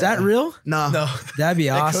up? Is that real? No. That'd be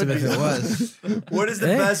awesome if it was. What is the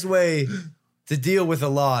best way to deal with a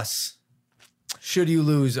loss? Should you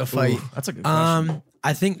lose a fight? That's a good question.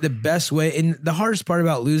 I think the best way, and the hardest part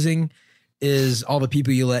about losing is all the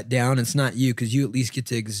people you let down. It's not you, because you at least get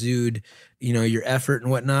to exude, your effort and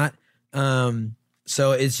whatnot.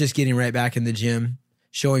 So it's just getting right back in the gym,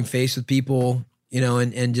 showing face with people,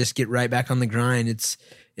 and just get right back on the grind. It's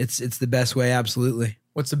the best way. Absolutely.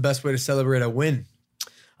 What's the best way to celebrate a win?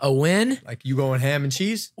 A win? Like you going ham and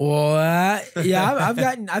cheese? Well, I've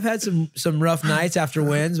had some rough nights after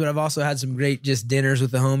wins, but I've also had some great just dinners with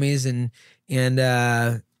the homies and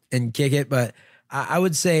kick it. But I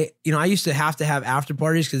would say, I used to have after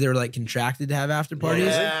parties because they were like contracted to have after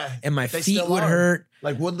parties, and my feet would hurt.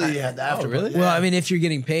 Like Woodley had the after. really? Well, I mean, if you're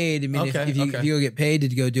getting paid, I mean, if you go get paid to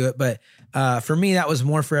go do it, but for me, that was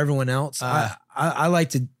more for everyone else. I like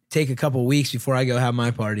to take a couple weeks before I go have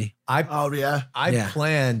my party. I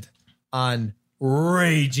planned on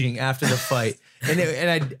raging after the fight, and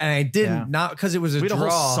I didn't not because it was we a had draw. a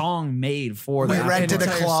whole song made for We that. rented a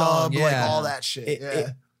entire club, song, like yeah. all that shit.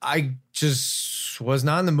 I just was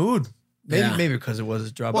not in the mood. Maybe because it was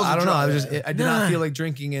a draw. But I don't know. I did not feel like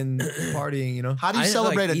drinking and partying. How do you I didn't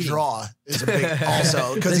celebrate like a eating. draw? Is a big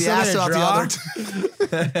also because They he asked about celebrate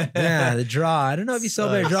the other. Yeah, the draw. I don't know if you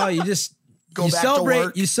celebrate a draw. You just Go back to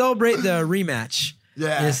work. You celebrate the rematch.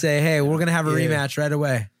 Yeah. You say, hey, we're gonna have a rematch right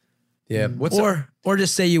away. Yeah. Or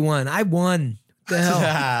just say you won. I won. What the hell?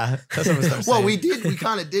 That's what I'm saying. Well, we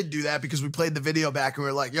kind of did do that because we played the video back and we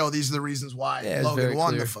were like, yo, these are the reasons why Yeah, it's Logan very won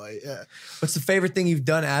clear. the fight. Yeah. What's the favorite thing you've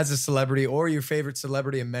done as a celebrity, or your favorite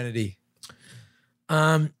celebrity amenity?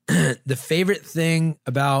 The favorite thing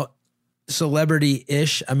about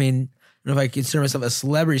celebrity-ish, I mean, I don't know if I consider myself a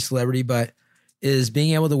celebrity, but is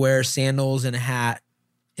being able to wear sandals and a hat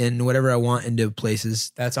and whatever I want into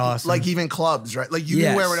places. That's awesome. Like even clubs, right? Like you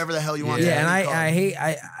can wear whatever the hell you want. Yeah, to and any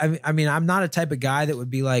club. I mean, I'm not a type of guy that would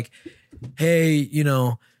be like, hey, do you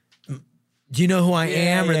know who I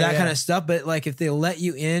am or that kind of stuff? But like if they let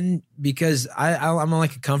you in, because I'm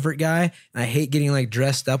like a comfort guy and I hate getting like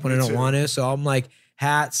dressed up when I don't want to. So I'm like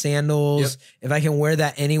hat, sandals. If I can wear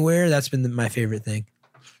that anywhere, that's been my favorite thing.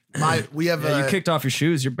 We have you kicked off your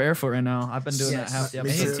shoes. You're barefoot right now. I've been doing that half the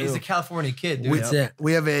episode. He's a California kid, dude.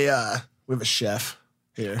 we have a chef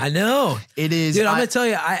here. I know. It is, dude. I'm gonna tell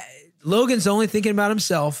you, Logan's only thinking about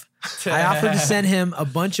himself. I offered to send him a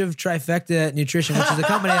bunch of Trifecta Nutrition, which is a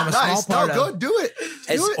company I'm a small part of. Go do it.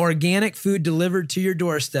 It's organic food delivered to your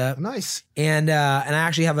doorstep. Nice. And I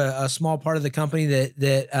actually have a small part of the company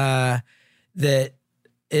that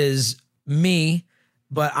is me,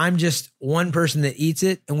 but I'm just one person that eats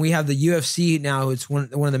it. And we have the UFC now. It's one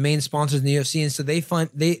of the main sponsors in the UFC. And so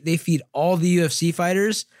they feed all the UFC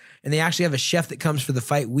fighters, and they actually have a chef that comes for the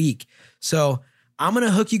fight week. So I'm going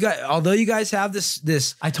to hook you guys, although you guys have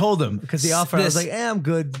this. I told him because the offer, I was like, I'm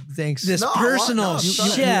good. Thanks. This personal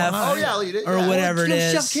chef or whatever it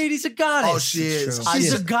is. Chef Katie's a goddess. Oh, she is.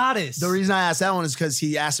 She's a goddess. The reason I asked that one is because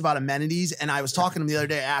he asked about amenities, and I was talking to him the other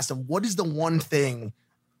day. I asked him, what is the one thing,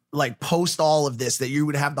 like post all of this, that you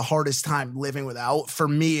would have the hardest time living without? For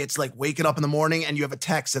me, it's like waking up in the morning and you have a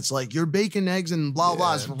text that's like, your bacon, eggs, and blah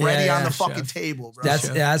blah is ready on the fucking table, bro.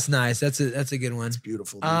 That's nice. That's a good one. It's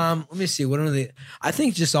beautiful. Dude. Let me see. What are I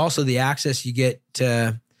think just also the access you get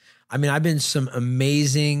to. I mean, I've been to some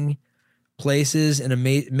amazing places and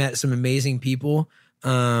met some amazing people.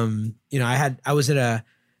 I was at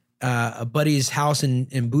a buddy's house in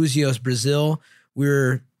Buzios, Brazil. We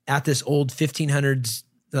were at this old 1500s.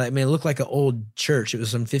 I mean, it looked like an old church. It was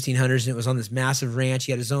some 1500s, and it was on this massive ranch.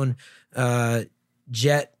 He had his own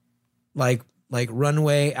jet, like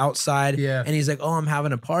runway outside. Yeah. And he's like, "Oh, I'm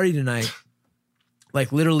having a party tonight,"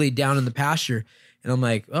 like literally down in the pasture. And I'm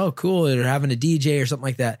like, "Oh, cool. They're having a DJ or something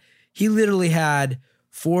like that." He literally had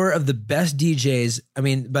 4 of the best DJs. I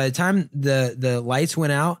mean, by the time the lights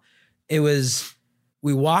went out,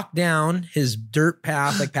 we walked down his dirt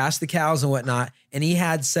path, like past the cows and whatnot, and he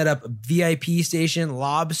had set up a VIP station,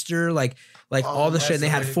 lobster, like all the shit. And they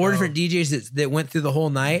had 4 different DJs that went through the whole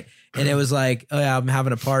night, and it was like, oh yeah, I'm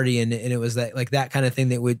having a party, and it was that kind of thing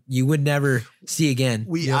that you would never see again.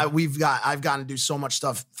 I've gotten to do so much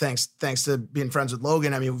stuff thanks to being friends with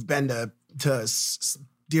Logan. I mean, we've been to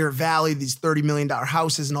Deer Valley, these $30 million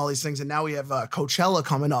houses and all these things. And now we have Coachella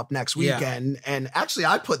coming up next weekend. Yeah. And actually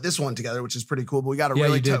I put this one together, which is pretty cool, but we got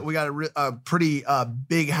a pretty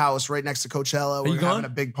big house right next to Coachella. We're having a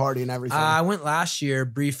big party and everything. I went last year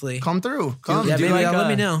briefly. Come through. Yeah, maybe let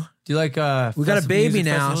me know. Do you like we got a baby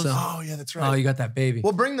now. So. Oh yeah, that's right. Oh, you got that baby.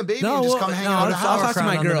 We'll bring the baby and just come hang out. I'll talk to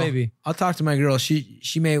my girl. I'll talk to my girl.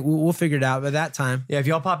 She may, we'll figure it out by that time. Yeah, if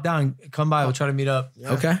y'all pop down, come by. We'll try to meet up.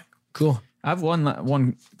 Yeah. Okay, cool. I have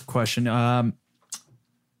one question.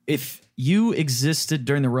 If you existed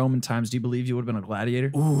during the Roman times, do you believe you would have been a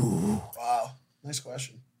gladiator? Ooh, wow, nice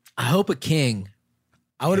question. I hope a king.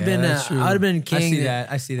 I would have been. I would have been king.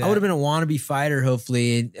 I see that. I would have been a wannabe fighter.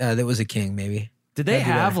 Hopefully, that was a king. Maybe. Did they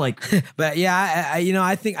have like? But yeah,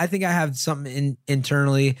 I think I have something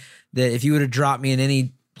internally that if you would have dropped me in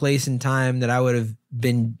any place and time, that I would have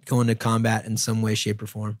been going to combat in some way, shape, or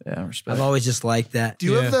form. Yeah, respect. I've always just liked that. Do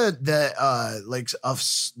you have the like a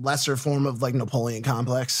lesser form of like Napoleon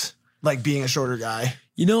complex? Like being a shorter guy?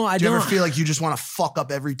 You know, I Do you don't ever feel like you just want to fuck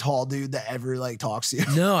up every tall dude that ever like talks to you?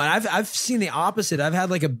 No, and I've seen the opposite. I've had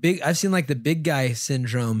like I've seen like the big guy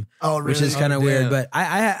syndrome. Oh, really? Which is kind of weird, but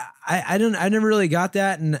I never really got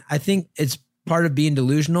that, and I think it's part of being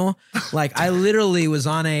delusional. Like I literally was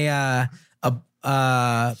on a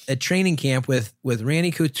training camp with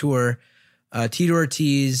Randy Couture, Tito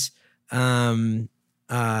Ortiz, Quentin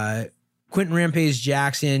Rampage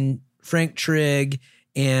Jackson, Frank Trigg,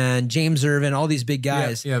 and James Irvin, all these big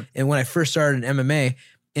guys. Yep. And when I first started in MMA,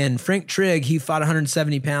 and Frank Trigg, he fought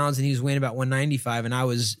 170 pounds and he was weighing about 195, and I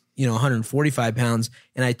was 145 pounds.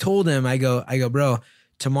 And I told him, I go, bro,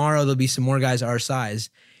 tomorrow there'll be some more guys our size.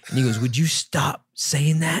 And he goes, would you stop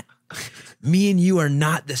saying that? Me and you are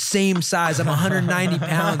not the same size. I'm 190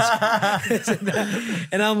 pounds.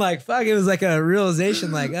 And I'm like, fuck, it was like a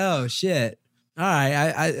realization like, oh shit. All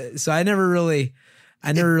right. So I never really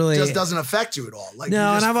just doesn't affect you at all. Like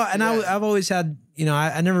no, I've always had,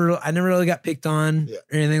 I never really got picked on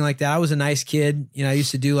or anything like that. I was a nice kid. I used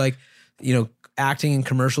to do like, acting in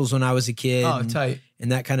commercials when I was a kid. Oh, tight.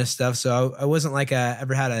 And that kind of stuff. So I wasn't like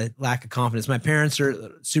ever had a lack of confidence. My parents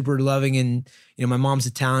are super loving, and my mom's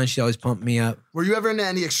Italian. She always pumped me up. Were you ever into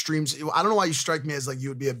any extremes? I don't know why you strike me as like you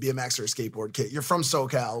would be a BMX or a skateboard kid. You're from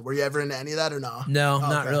SoCal. Were you ever into any of that or no? No,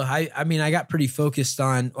 not really. I mean, I got pretty focused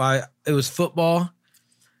on. It was football.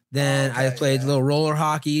 Then I played a little roller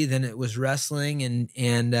hockey. Then it was wrestling,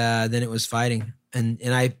 and then it was fighting. And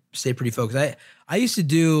I stayed pretty focused. I used to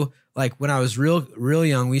do. Like when I was real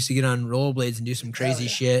young, we used to get on rollerblades and do some crazy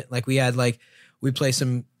shit. Like we'd play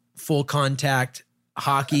some full contact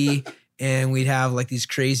hockey and we'd have like these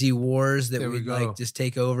crazy wars that we'd like just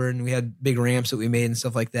take over, and we had big ramps that we made and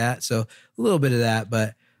stuff like that. So a little bit of that,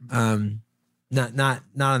 but not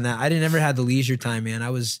on that. I didn't ever have the leisure time, man. I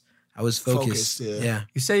was focused. Yeah.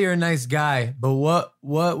 You say you're a nice guy, but what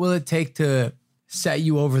will it take to set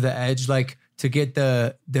you over the edge? Like to get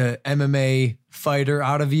the MMA fighter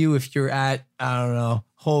out of you if you're at, I don't know,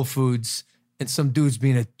 Whole Foods and some dude's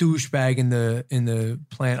being a douchebag in the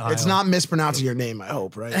plant aisle. It's not mispronouncing your name, I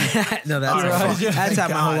hope, right? No, that's right. That's how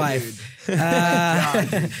my whole life.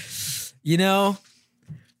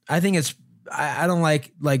 I think it's I don't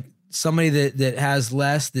like somebody that has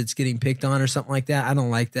less that's getting picked on or something like that. I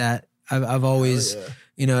don't like that. I've always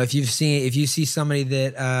if you see somebody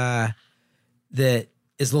that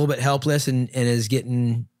is a little bit helpless and is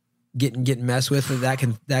getting messed with,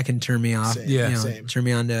 that can turn me off. Same. Turn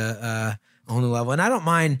me on to a whole new level. And I don't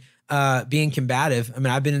mind being combative. I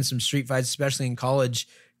mean, I've been in some street fights, especially in college,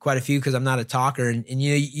 quite a few, because I'm not a talker. And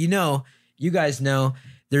you guys know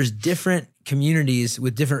there's different communities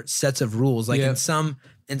with different sets of rules. Like in some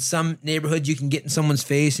neighborhoods, you can get in someone's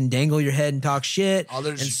face and dangle your head and talk shit.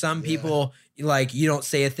 And some people, like, you don't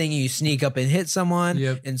say a thing, you sneak up and hit someone.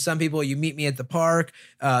 And some people, you meet me at the park.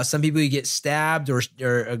 Some people, you get stabbed or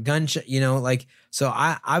a gunshot. So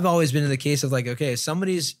I've always been in the case of like, okay, if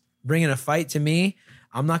somebody's bringing a fight to me,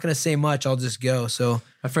 I'm not going to say much. I'll just go. So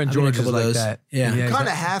my friend George is like that. Yeah. You kind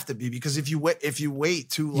of have to be, because if you wait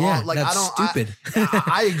too long, like that's stupid.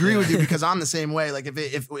 I agree with you, because I'm the same way. Like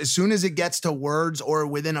if as soon as it gets to words or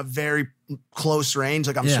within a very close range,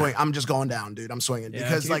 like I'm just going down, dude. I'm swinging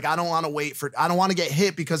because like I don't want to get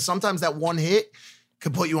hit, because sometimes that one hit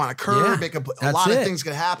could put you on a curb. It could a lot of things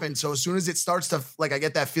could happen. So as soon as it starts to, like, I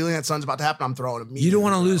get that feeling that something's about to happen, I'm throwing immediately. You don't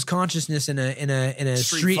want to lose consciousness in a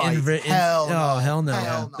street environment. Hell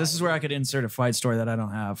no. This is where I could insert a fight story that I don't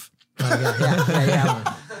have.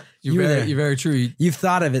 You're very true. You've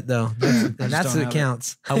thought of it though. That's what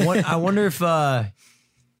counts. I wonder if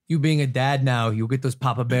you being a dad now, you'll get those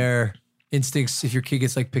Papa Bear instincts if your kid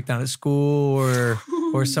gets like picked on at school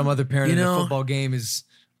or some other parent in a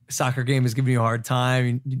soccer game is giving you a hard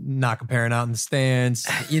time. You're knocking parent out in the stands.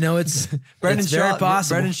 It's Brendan it's very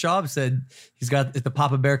possible. Brendan Schaub said he's got, if the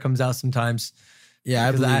Papa Bear comes out sometimes. Yeah,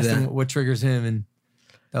 I believe asked that. him what triggers him, and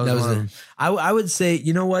that was one of them. I would say,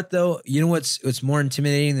 you know what though? You know what's more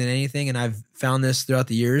intimidating than anything, and I've found this throughout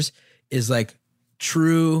the years, is like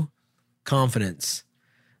true confidence.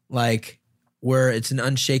 Like where it's an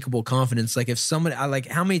unshakable confidence. Like if somebody,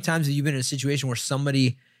 how many times have you been in a situation where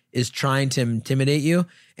somebody is trying to intimidate you,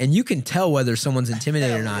 and you can tell whether someone's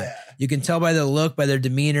intimidated or not. You can tell by their look, by their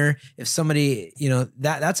demeanor. If somebody,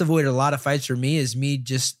 that's avoided a lot of fights for me, is me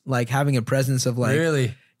just like having a presence of like,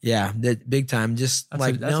 really, that big time. Just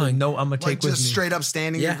knowing, no, I'm gonna take like with just me. straight up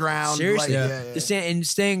standing your ground. Seriously, Just and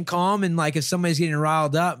staying calm, and like if somebody's getting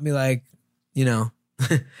riled up, be like, they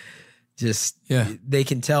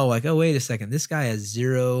can tell like, oh wait a second, this guy has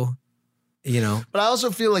zero. But I also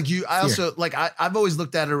feel like I've always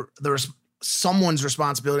looked at someone's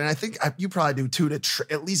responsibility, and I think you probably do too, to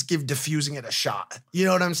at least give diffusing it a shot. You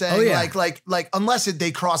know what I'm saying? Oh, yeah. Like unless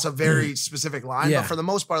they cross a very specific line, Yeah. but for the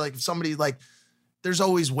most part, like if somebody like, there's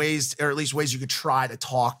always ways, or at least ways you could try to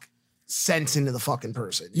talk sense into the fucking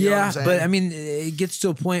person. You know what I'm saying? But I mean, it gets to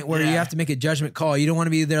a point where you have to make a judgment call. You don't want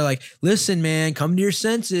to be there like, listen, man, come to your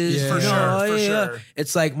senses. For sure.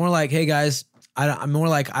 It's like more like, hey guys, I'm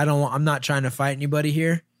not trying to fight anybody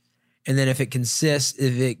here. And then if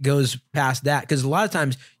it goes past that, because a lot of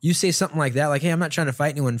times you say something like that, like, hey, I'm not trying to fight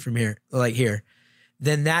anyone from here,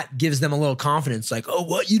 then that gives them a little confidence. Like, oh,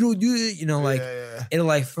 what? You don't do it? You know, like, it'll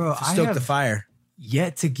like stoke the fire.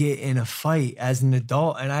 Yet to get in a fight as an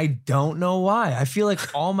adult, and I don't know why. I feel like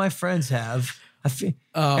all my friends have. I've been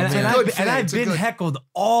heckled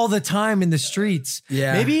all the time in the streets.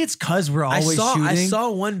 Yeah, maybe it's because we're always shooting. I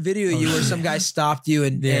saw one video of you where some guy stopped you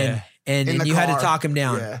and you had to talk him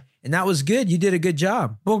down. Yeah. And that was good. You did a good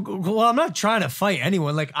job. Well, I'm not trying to fight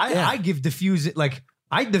anyone. Like I give diffuse it. Like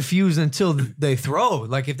I diffuse until they throw.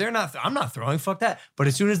 Like if they're not, I'm not throwing. Fuck that. But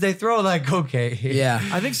as soon as they throw, like okay. Yeah.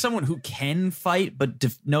 I think someone who can fight but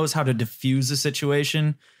knows how to diffuse a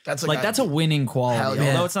situation. That's a winning quality.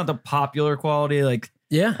 Although it's not the popular quality. Like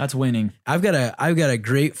that's winning. I've got a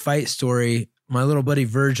great fight story. My little buddy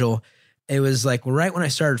Virgil. It was like right when I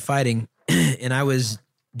started fighting, and I was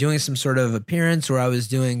doing some sort of appearance, or I was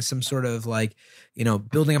doing some sort of like,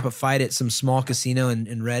 building up a fight at some small casino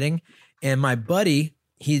in Reading. And my buddy,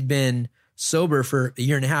 he'd been sober for a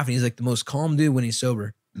year and a half, and he's like the most calm dude when he's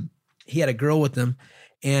sober. He had a girl with him,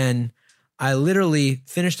 and I literally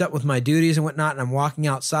finished up with my duties and whatnot, and I'm walking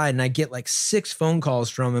outside, and I get like 6 phone calls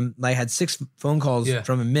from him. Like I had 6 phone calls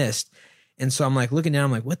from him missed. And so I'm like looking down,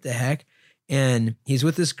 I'm like, what the heck? And he's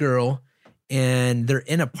with this girl, and they're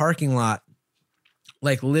in a parking lot,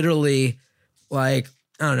 like literally, like,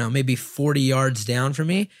 I don't know, maybe 40 yards down from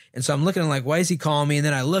me. And so I'm looking like, why is he calling me? And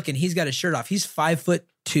then I look, and he's got his shirt off. He's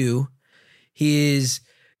 5'2". He's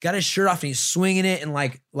got his shirt off, and he's swinging it and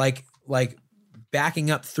like backing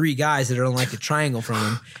up 3 guys that are in like a triangle from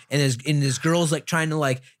him. And this girl's like trying to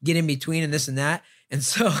like get in between and this and that. And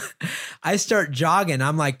so I start jogging.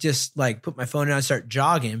 I'm like, just like put my phone down and start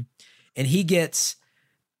jogging. And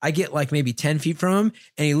I get like maybe 10 feet from him,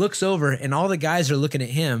 and he looks over, and all the guys are looking at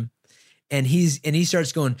him, and he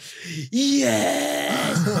starts going,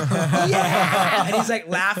 yes, yeah. And he's like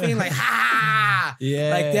laughing, like, ha,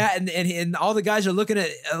 like that. And all the guys are looking at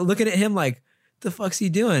him like, what the fuck's he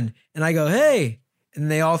doing? And I go, hey. And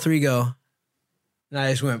they all 3 go. And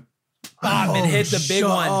I just went, bop, and hit the big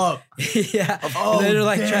one. Yeah. And then they're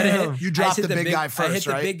like trying to hit. You dropped the big guy first, I hit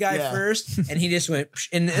the big guy first, and he just went.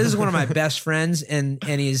 And this is one of my best friends, and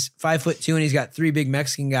he's 5'2", and he's got 3 big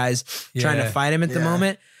Mexican guys trying to fight him at the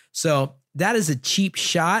moment. So that is a cheap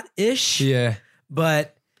shot ish. Yeah.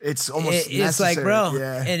 But it's almost it's like, bro.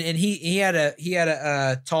 Yeah. And he had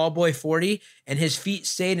a tall boy 40, and his feet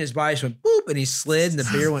stayed, and his body just went boop, and he slid, and the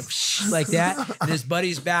beer went like that, and his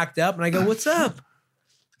buddi's backed up, and I go, what's up?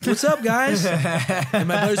 What's up, guys? And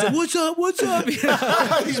my buddy's like, what's up? What's up?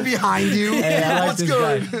 He's behind you. Hey, I like what's this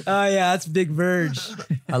good? guy. Oh yeah, that's Big Verge.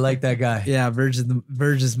 I like that guy. Yeah, Verge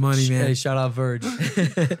is money, man. Hey, shout out Verge.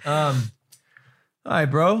 All right,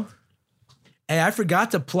 bro. Hey, I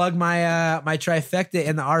forgot to plug my my trifecta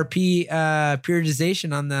and the RP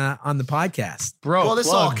periodization on the podcast, Bro. Well, this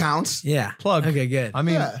all counts. Yeah, Plug. Okay, good. I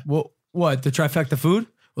mean, what the trifecta food?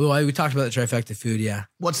 Well, we talked about the trifecta food, yeah.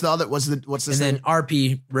 What's the other? What's this? And then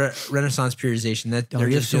RP Renaissance periodization. That they're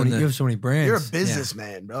you just have doing you have so many brands. You're a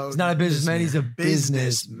businessman, bro. He's not a businessman. He's a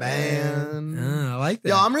businessman. I like that.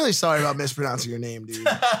 Yo, I'm really sorry about mispronouncing your name, dude.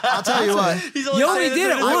 I'll tell you what. You only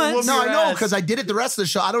did it once. No, I know, because I did it the rest of the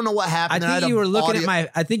show. I don't know what happened. I think you were looking at my.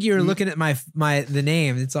 I think you were looking at the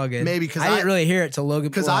name. It's all good. Maybe because I didn't really hear it till Logan.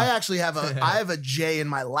 Because I actually have a J in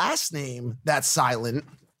my last name that's silent.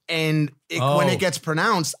 And when it gets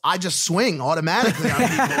pronounced, I just swing automatically on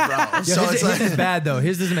people, bro. So his is bad though.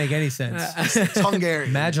 His doesn't make any sense. It's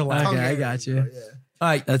Hungarian. Magellan. Okay, I got you. Yeah. All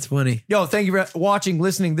right, that's funny. Yo, thank you for watching,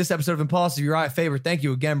 listening to this episode of Impulsive. Uriah Faber. Thank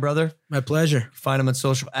you again, brother. My pleasure. Find him on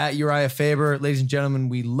social at Uriah Faber. Ladies and gentlemen,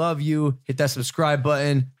 we love you. Hit that subscribe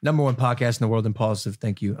button. #1 podcast in the world, Impulsive.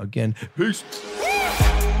 Thank you again. Peace.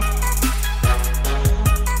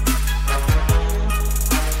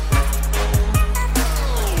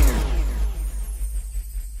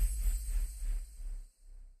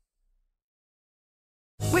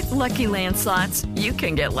 With Lucky Land Slots, you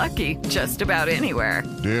can get lucky just about anywhere.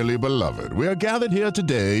 Dearly beloved, we are gathered here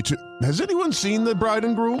today to... Has anyone seen the bride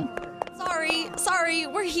and groom? Sorry,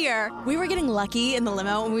 we're here. We were getting lucky in the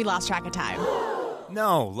limo and we lost track of time.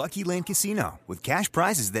 No, Lucky Land Casino, with cash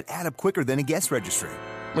prizes that add up quicker than a guest registry.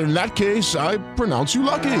 in that case, I pronounce you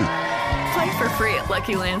lucky. Play for free at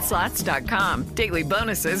LuckyLandSlots.com. Daily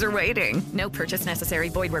bonuses are waiting. No purchase necessary.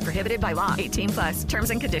 Void where prohibited by law. 18+. Terms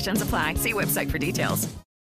and conditions apply. See website for details.